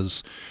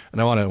dilemmas, and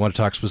I want to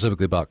talk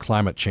specifically about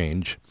climate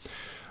change,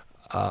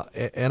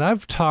 and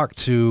I've talked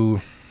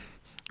to,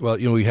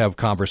 we have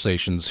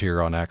conversations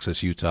here on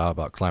Access Utah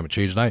about climate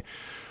change, and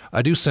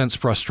I do sense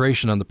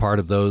frustration on the part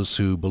of those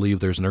who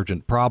believe there's an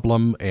urgent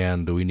problem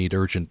and we need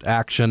urgent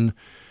action,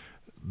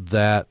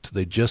 that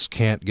they just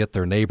can't get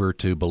their neighbor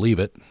to believe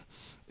it.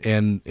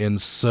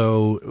 And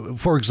so,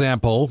 for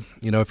example,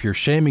 if you're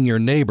shaming your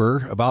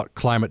neighbor about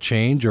climate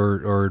change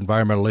or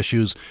environmental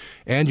issues,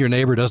 and your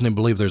neighbor doesn't even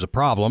believe there's a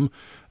problem,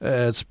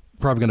 it's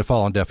probably going to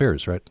fall on deaf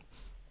ears, right?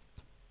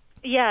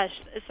 Yes,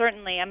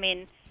 certainly. I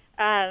mean,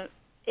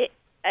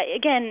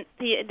 again,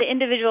 the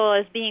individual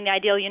as being the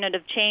ideal unit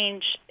of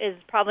change is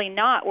probably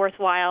not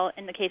worthwhile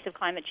in the case of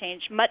climate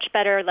change. Much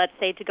better, let's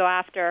say, to go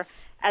after,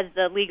 as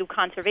the League of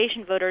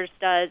Conservation Voters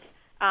does,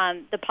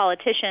 the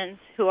politicians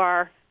who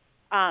are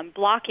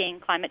blocking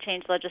climate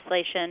change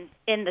legislation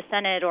in the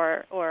Senate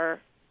or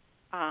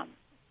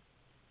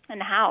in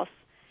the House.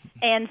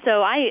 And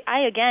so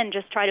I again,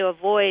 just try to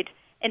avoid.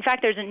 In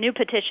fact, there's a new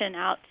petition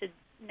out to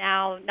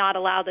now not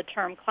allow the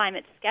term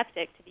climate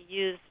skeptic to be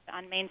used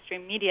on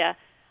mainstream media,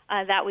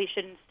 that we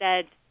should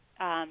instead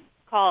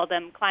call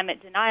them climate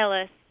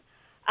denialists.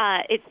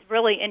 It's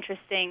really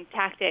interesting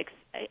tactics.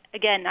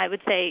 Again, I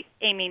would say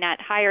aiming at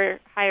higher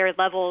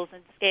levels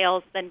and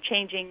scales than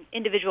changing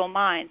individual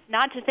minds.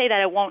 Not to say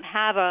that it won't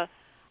have a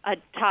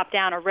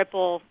top-down or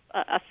ripple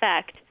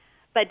effect,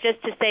 but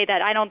just to say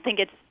that I don't think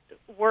it's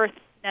worth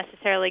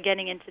necessarily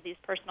getting into these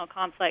personal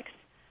conflicts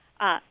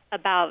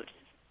about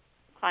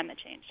climate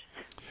change.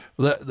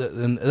 Well,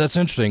 and that's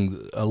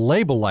interesting. A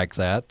label like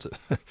that,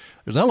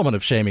 there's an element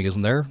of shaming,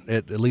 isn't there?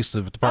 At least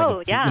if the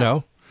Oh,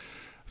 yeah.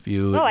 If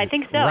you I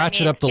think so.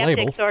 ratchet up the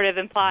label. Sort of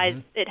implies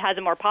it has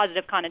a more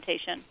positive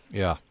connotation.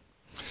 Yeah.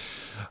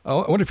 I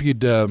wonder if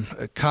you'd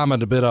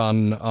comment a bit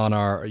on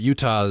our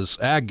Utah's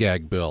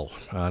ag-gag bill.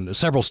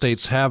 Several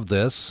states have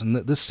this, and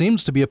this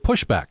seems to be a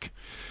pushback.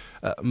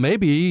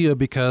 Maybe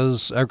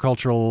because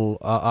agricultural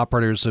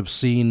operators have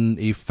seen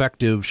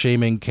effective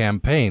shaming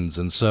campaigns,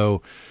 and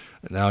so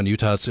now in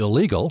Utah it's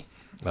illegal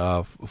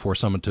for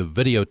someone to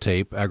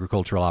videotape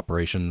agricultural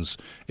operations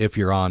if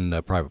you're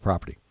on private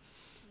property.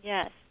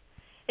 Yes.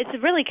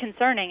 It's really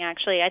concerning,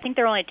 actually. I think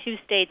there are only 2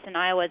 states, and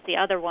Iowa is the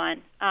other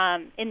one,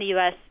 in the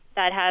U.S.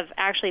 that have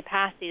actually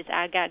passed these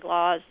ag-gag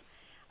laws.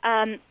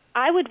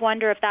 I would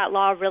wonder if that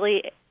law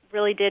really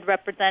did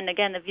represent,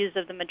 again, the views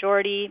of the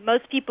majority.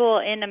 Most people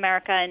in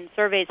America in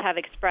surveys have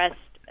expressed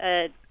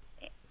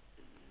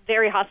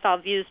very hostile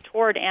views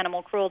toward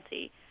animal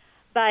cruelty.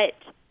 But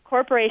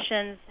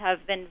corporations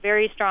have been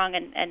very strong,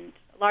 and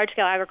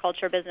large-scale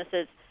agriculture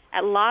businesses,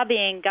 at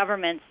lobbying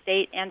governments,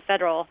 state and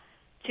federal,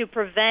 to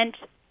prevent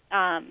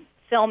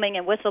filming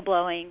and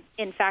whistleblowing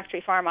in factory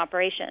farm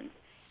operations.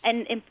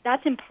 And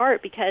that's in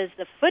part because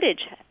the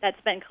footage that's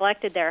been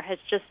collected there has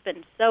just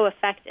been so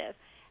effective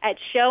at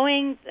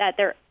showing that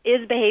there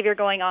is behavior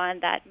going on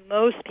that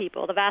most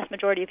people, the vast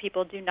majority of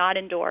people, do not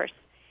endorse,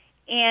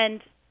 and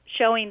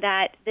showing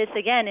that this,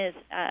 again,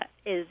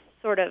 is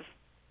sort of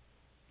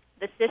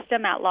the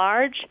system at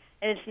large,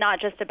 and it's not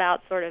just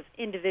about sort of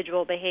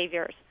individual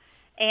behaviors.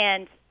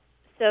 And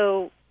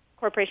so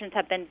corporations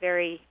have been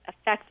very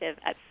effective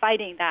at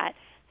fighting that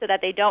so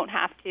that they don't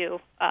have to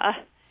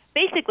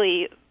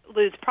basically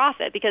lose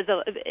profit, because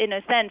in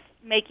a sense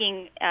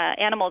making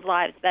animals'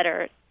 lives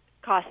better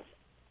costs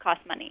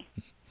money.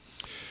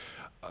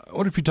 I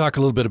wonder if you talk a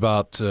little bit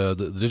about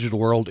the digital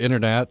world,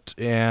 internet,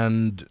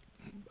 and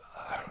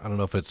I don't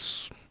know if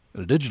it's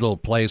a digital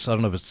place. I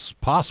don't know if it's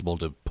possible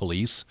to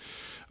police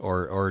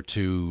or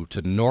to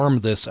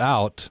norm this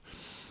out.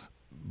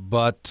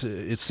 But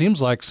it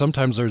seems like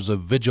sometimes there's a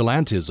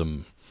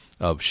vigilantism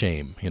of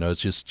shame.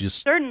 It's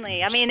just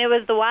certainly. I mean, it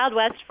was the Wild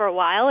West for a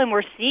while, and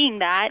we're seeing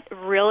that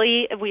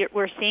really.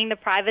 We're seeing the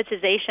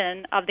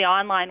privatization of the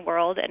online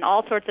world and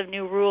all sorts of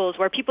new rules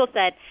where people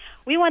said,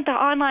 we want the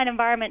online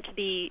environment to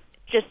be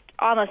just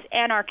almost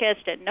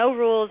anarchist and no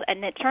rules.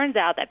 And it turns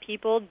out that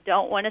people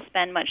don't want to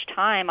spend much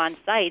time on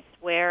sites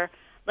where,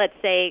 let's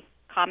say,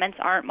 comments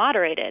aren't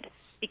moderated,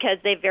 because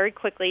they very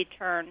quickly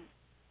turn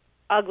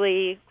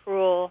ugly,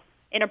 cruel,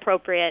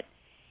 inappropriate.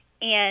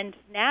 And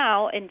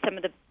now in some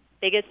of the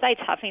biggest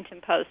sites,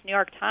 Huffington Post, New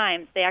York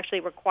Times, they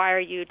actually require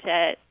you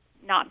to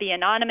not be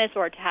anonymous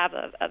or to have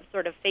a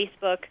sort of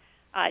Facebook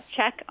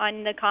check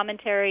on the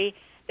commentary.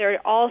 There are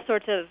all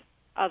sorts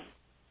of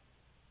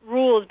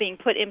rules being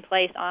put in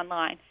place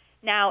online.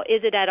 Now,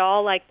 is it at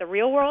all like the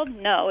real world?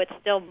 No, it's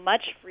still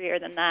much freer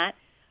than that.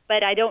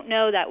 But I don't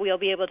know that we'll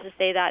be able to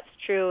say that's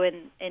true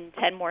in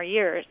 10 more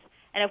years.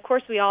 And, of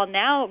course, we all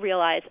now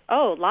realize,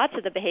 lots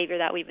of the behavior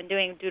that we've been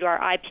doing due to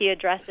our IP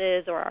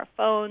addresses or our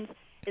phones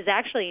is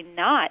actually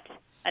not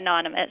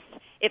anonymous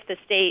if the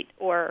state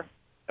or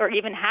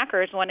even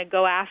hackers want to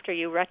go after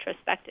you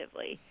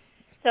retrospectively.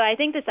 So I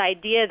think this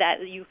idea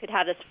that you could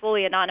have this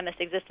fully anonymous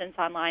existence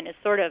online is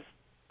sort of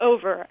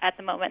over at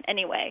the moment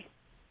anyway.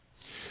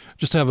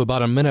 Just have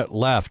about a minute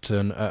left,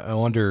 and I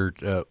wonder,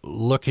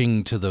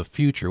 looking to the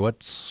future,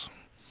 what's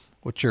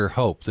your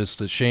hope?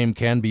 The shame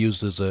can be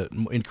used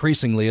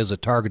increasingly as a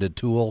targeted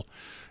tool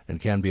and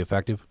can be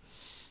effective?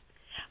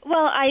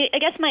 Well, I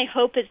guess my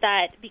hope is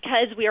that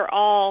because we are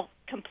all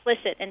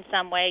complicit in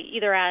some way,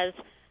 either as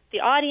the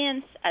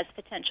audience, as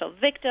potential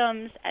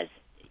victims, as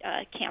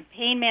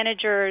campaign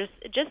managers,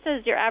 just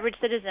as your average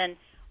citizen,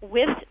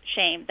 with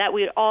shame, that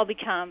we would all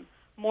become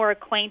more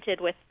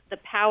acquainted with the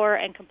power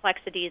and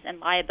complexities and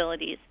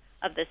liabilities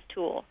of this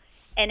tool.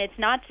 And it's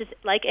not just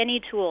like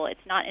any tool.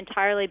 It's not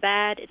entirely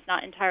bad. It's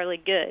not entirely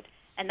good.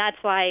 And that's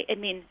why,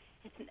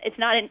 it's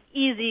not an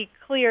easy,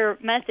 clear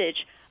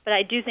message, but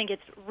I do think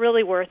it's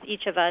really worth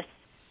each of us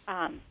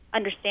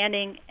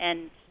understanding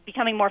and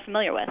becoming more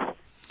familiar with.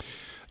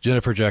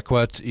 Jennifer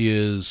Jacquet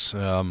is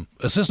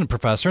assistant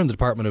professor in the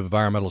Department of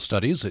Environmental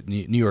Studies at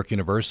New York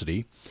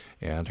University,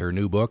 and her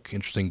new book,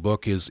 interesting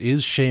book,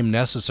 is Shame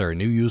Necessary?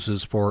 New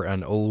Uses for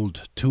an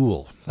Old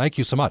Tool. Thank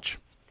you so much.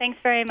 Thanks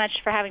very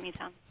much for having me,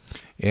 Tom.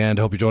 And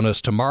hope you join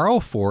us tomorrow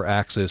for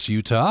Access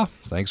Utah.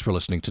 Thanks for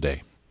listening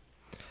today.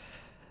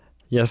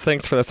 Yes,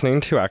 thanks for listening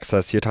to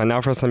Access Utah.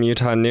 Now for some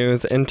Utah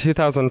news. In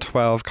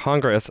 2012,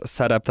 Congress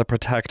set up the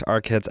Protect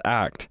Our Kids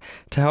Act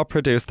to help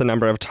reduce the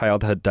number of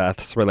childhood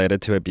deaths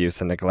related to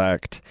abuse and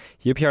neglect.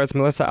 UPR's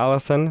Melissa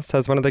Allison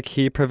says one of the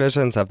key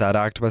provisions of that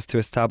act was to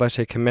establish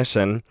a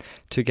commission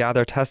to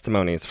gather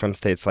testimonies from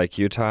states like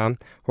Utah,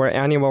 where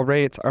annual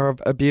rates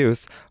of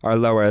abuse are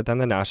lower than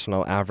the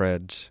national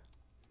average.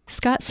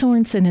 Scott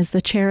Sorensen is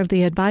the chair of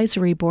the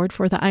advisory board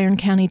for the Iron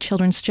County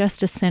Children's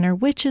Justice Center,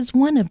 which is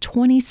one of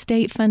 20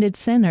 state-funded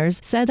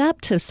centers set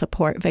up to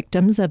support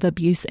victims of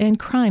abuse and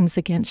crimes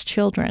against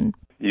children.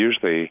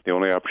 Usually, the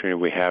only opportunity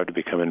we have to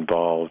become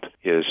involved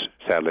is,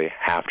 sadly,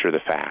 after the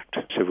fact.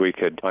 So if we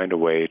could find a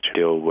way to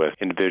deal with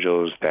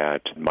individuals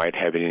that might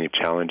have any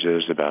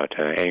challenges about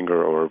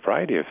anger or a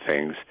variety of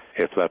things,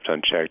 if left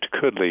unchecked,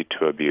 could lead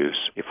to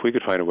abuse. If we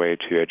could find a way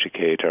to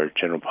educate our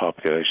general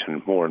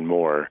population more and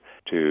more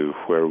to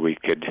where we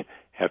could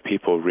have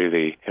people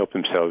really help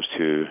themselves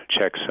to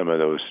check some of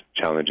those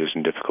challenges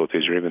and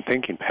difficulties or even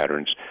thinking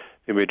patterns,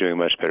 then we're doing a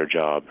much better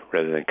job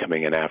rather than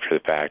coming in after the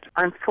fact.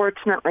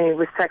 Unfortunately,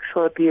 with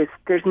sexual abuse,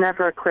 there's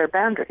never a clear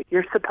boundary.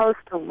 You're supposed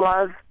to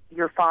love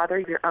your father,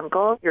 your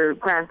uncle, your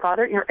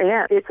grandfather, your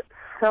aunt. It's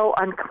so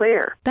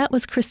unclear. That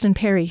was Kristen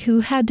Perry,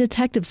 who had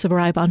detectives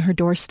arrive on her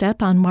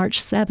doorstep on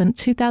March 7,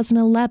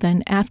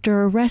 2011,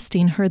 after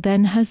arresting her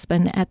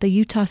then-husband at the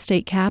Utah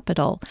State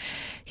Capitol.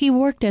 He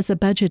worked as a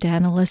budget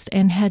analyst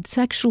and had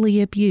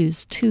sexually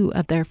abused 2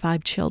 of their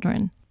 5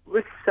 children. It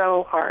was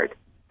so hard.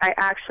 I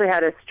actually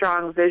had a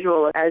strong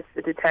visual as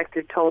the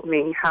detective told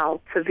me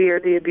how severe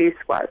the abuse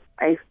was.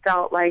 I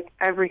felt like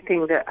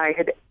everything that I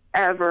had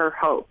ever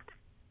hoped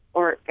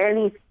or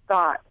any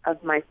thought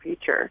of my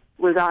future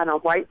was on a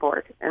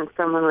whiteboard and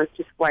someone was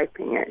just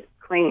wiping it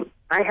clean.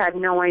 I had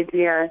no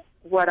idea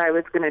what I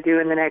was going to do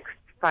in the next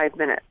 5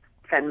 minutes,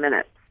 10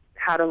 minutes,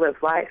 how to live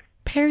life.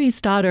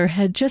 Perry's daughter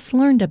had just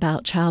learned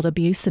about child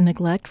abuse and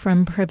neglect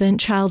from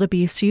Prevent Child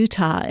Abuse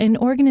Utah, an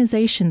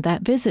organization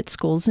that visits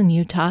schools in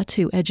Utah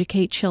to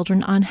educate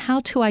children on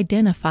how to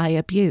identify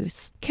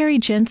abuse. Carrie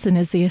Jensen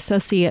is the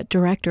associate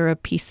director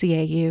of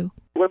PCAU.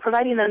 We're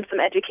providing them some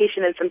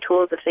education and some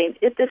tools of saying,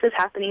 if this is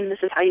happening, this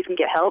is how you can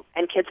get help.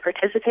 And kids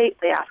participate.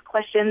 They ask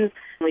questions.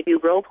 We do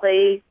role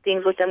play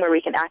things with them where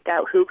we can act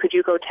out who could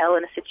you go tell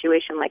in a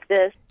situation like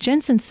this.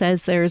 Jensen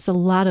says there's a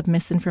lot of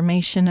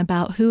misinformation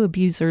about who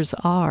abusers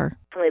are.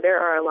 There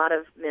are a lot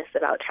of myths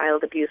about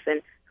child abuse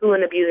and who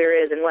an abuser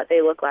is and what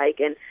they look like.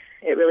 And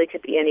it really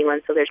could be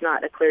anyone, so there's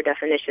not a clear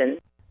definition.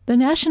 The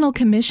National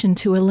Commission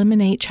to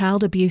Eliminate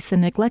Child Abuse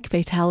and Neglect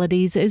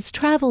Fatalities is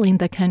traveling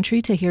the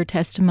country to hear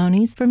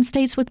testimonies from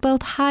states with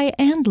both high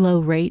and low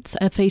rates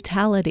of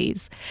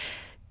fatalities.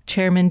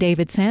 Chairman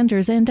David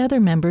Sanders and other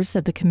members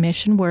of the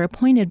commission were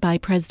appointed by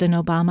President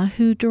Obama,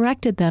 who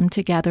directed them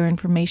to gather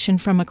information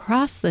from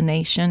across the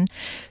nation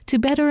to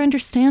better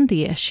understand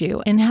the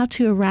issue and how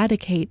to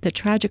eradicate the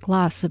tragic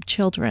loss of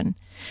children.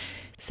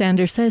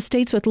 Sanders says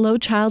states with low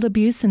child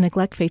abuse and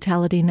neglect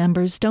fatality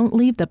numbers don't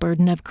leave the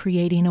burden of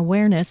creating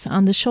awareness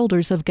on the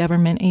shoulders of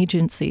government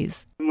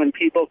agencies. When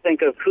people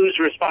think of who's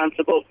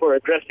responsible for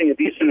addressing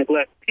abuse and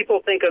neglect,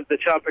 people think of the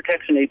Child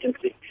Protection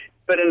Agency.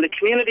 But in the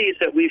communities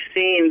that we've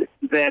seen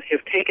that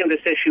have taken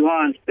this issue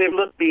on, they've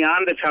looked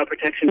beyond the Child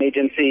Protection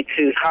Agency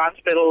to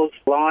hospitals,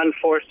 law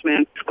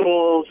enforcement,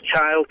 schools,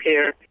 child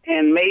care,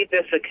 and made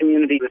this a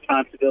community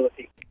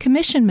responsibility.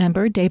 Commission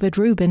member David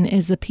Rubin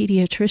is a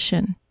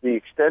pediatrician. The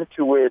extent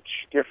to which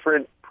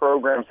different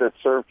programs that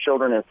serve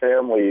children and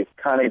families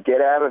kind of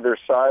get out of their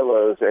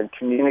silos and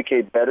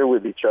communicate better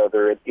with each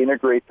other and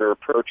integrate their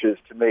approaches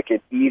to make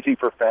it easy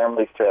for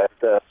families to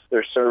access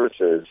their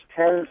services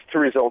tends to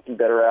result in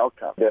better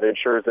outcomes that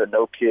ensures that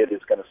no kid is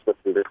going to slip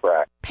through the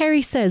cracks.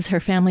 Perry says her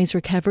family's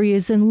recovery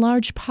is in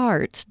large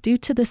part due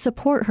to the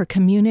support her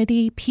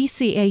community,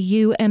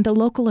 PCAU, and the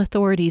local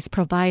authorities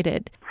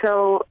provided.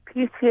 So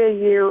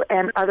PCAU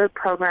and other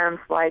programs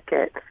like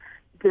it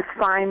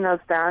define those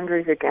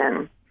boundaries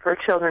again for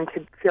children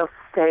to feel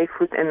safe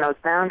within those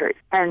boundaries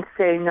and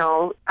say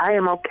no. I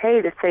am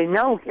okay to say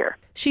no here.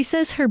 She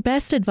says her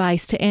best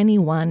advice to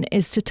anyone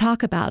is to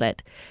talk about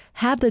it,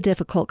 have the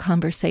difficult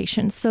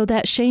conversations so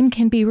that shame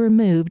can be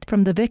removed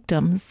from the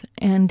victims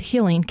and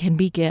healing can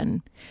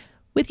begin.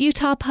 With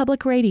Utah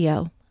Public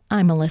Radio,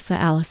 I'm Melissa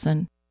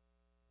Allison.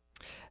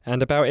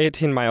 And about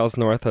 18 miles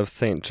north of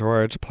St.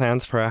 George,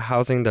 plans for a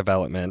housing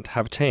development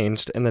have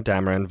changed in the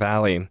Dameron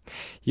Valley.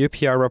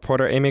 UPR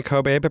reporter Amy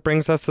Kobabe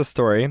brings us the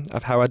story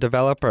of how a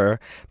developer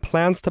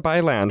plans to buy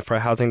land for a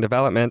housing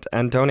development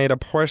and donate a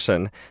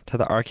portion to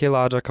the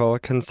Archaeological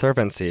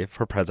Conservancy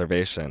for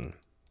preservation.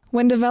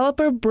 When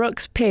developer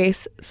Brooks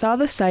Pace saw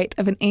the site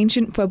of an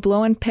ancient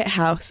Puebloan pit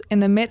house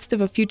in the midst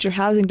of a future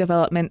housing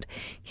development,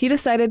 he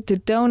decided to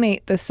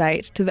donate the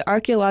site to the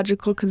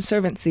Archaeological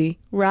Conservancy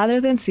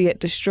rather than see it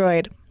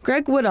destroyed.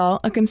 Greg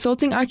Woodall, a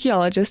consulting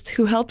archaeologist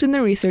who helped in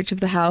the research of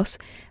the house,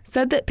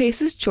 said that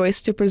Pace's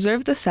choice to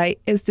preserve the site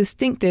is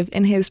distinctive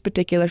in his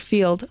particular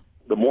field.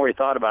 The more he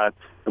thought about it,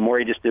 the more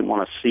he just didn't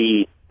want to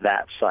see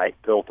that site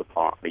built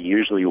upon. But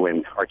usually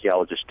when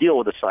archaeologists deal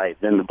with a site,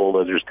 then the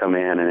bulldozers come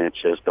in and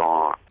it's just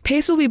gone.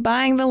 Pace will be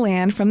buying the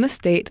land from the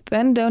state,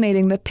 then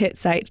donating the pit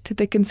site to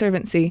the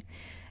Conservancy.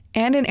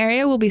 And an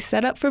area will be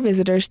set up for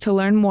visitors to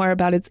learn more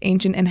about its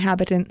ancient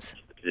inhabitants.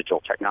 With digital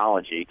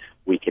technology,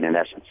 we can in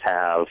essence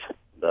have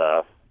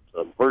the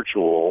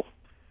virtual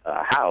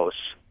house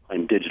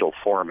in digital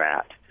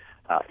format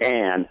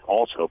and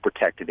also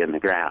protected in the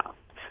ground.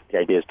 The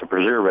idea is to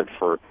preserve it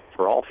for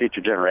all future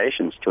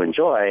generations to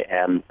enjoy,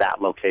 and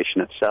that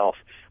location itself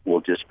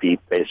will just be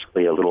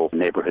basically a little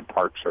neighborhood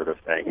park sort of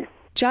thing.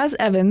 Jazz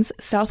Evans,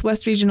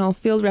 Southwest Regional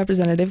Field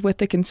Representative with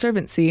the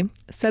Conservancy,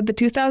 said the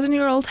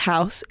 2,000-year-old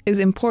house is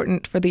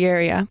important for the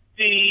area.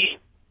 The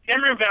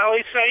Dameron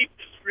Valley site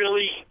is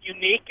really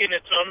unique in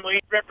its own way.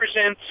 It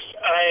represents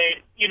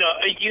a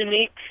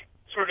unique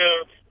sort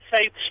of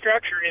site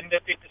structure in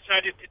that they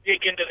decided to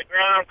dig into the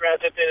ground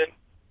rather than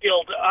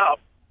build up.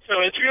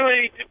 So it's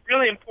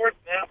really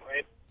important that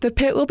way. The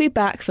pit will be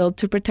backfilled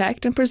to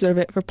protect and preserve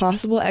it for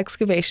possible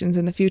excavations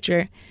in the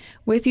future.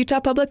 With Utah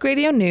Public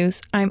Radio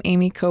News, I'm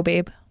Amy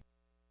Kobabe.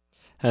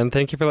 And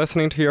thank you for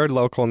listening to your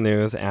local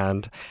news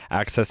and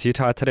Access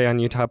Utah today on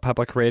Utah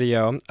Public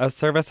Radio, a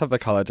service of the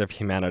College of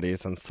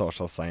Humanities and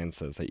Social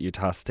Sciences at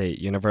Utah State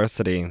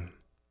University.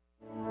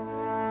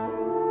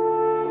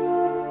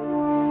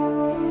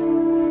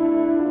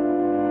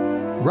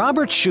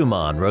 Robert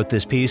Schumann wrote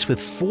this piece with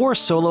 4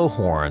 solo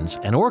horns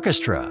and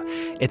orchestra.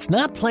 It's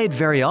not played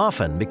very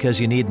often because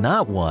you need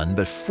not 1,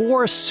 but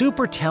 4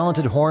 super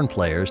talented horn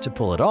players to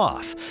pull it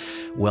off.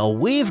 Well,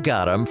 we've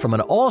got them from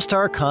an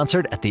all-star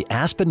concert at the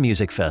Aspen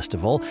Music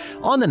Festival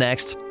on the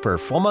next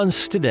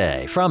Performance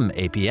Today from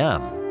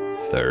APM.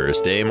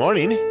 Thursday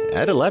morning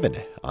at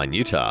 11 on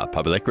Utah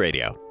Public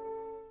Radio.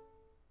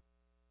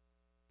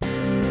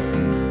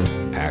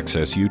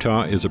 Access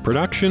Utah is a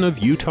production of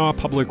Utah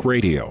Public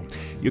Radio.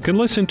 You can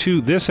listen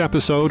to this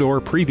episode or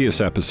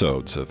previous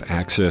episodes of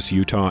Access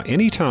Utah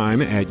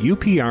anytime at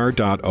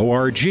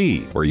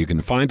upr.org, where you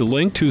can find a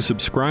link to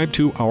subscribe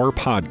to our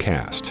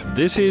podcast.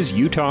 This is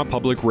Utah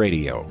Public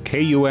Radio,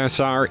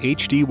 KUSR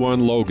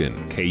HD1 Logan,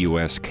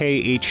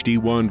 KUSK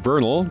HD1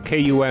 Vernal,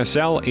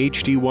 KUSL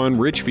HD1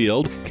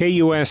 Richfield,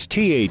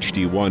 KUST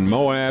HD1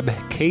 Moab,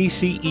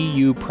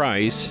 KCEU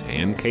Price,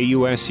 and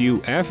KUSU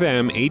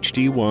FM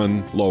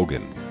HD1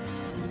 Logan.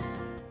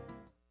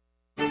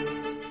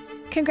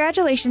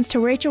 Congratulations to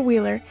Rachel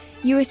Wheeler,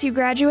 USU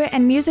graduate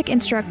and music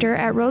instructor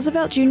at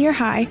Roosevelt Junior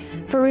High,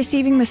 for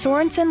receiving the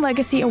Sorensen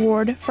Legacy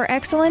Award for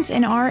Excellence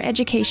in Our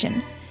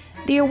Education.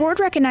 The award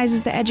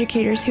recognizes the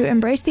educators who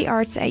embrace the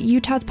arts at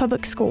Utah's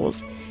public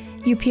schools.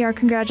 UPR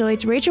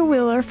congratulates Rachel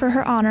Wheeler for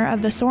her honor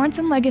of the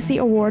Sorensen Legacy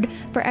Award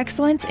for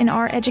Excellence in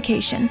Our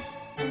Education.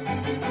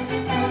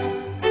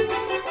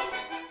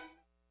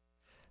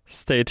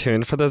 Stay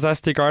tuned for the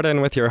Zesty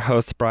Garden with your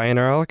host, Brian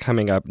Earl,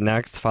 coming up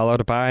next,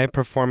 followed by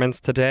Performance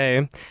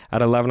Today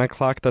at 11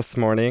 o'clock this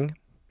morning.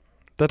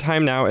 The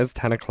time now is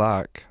 10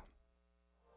 o'clock.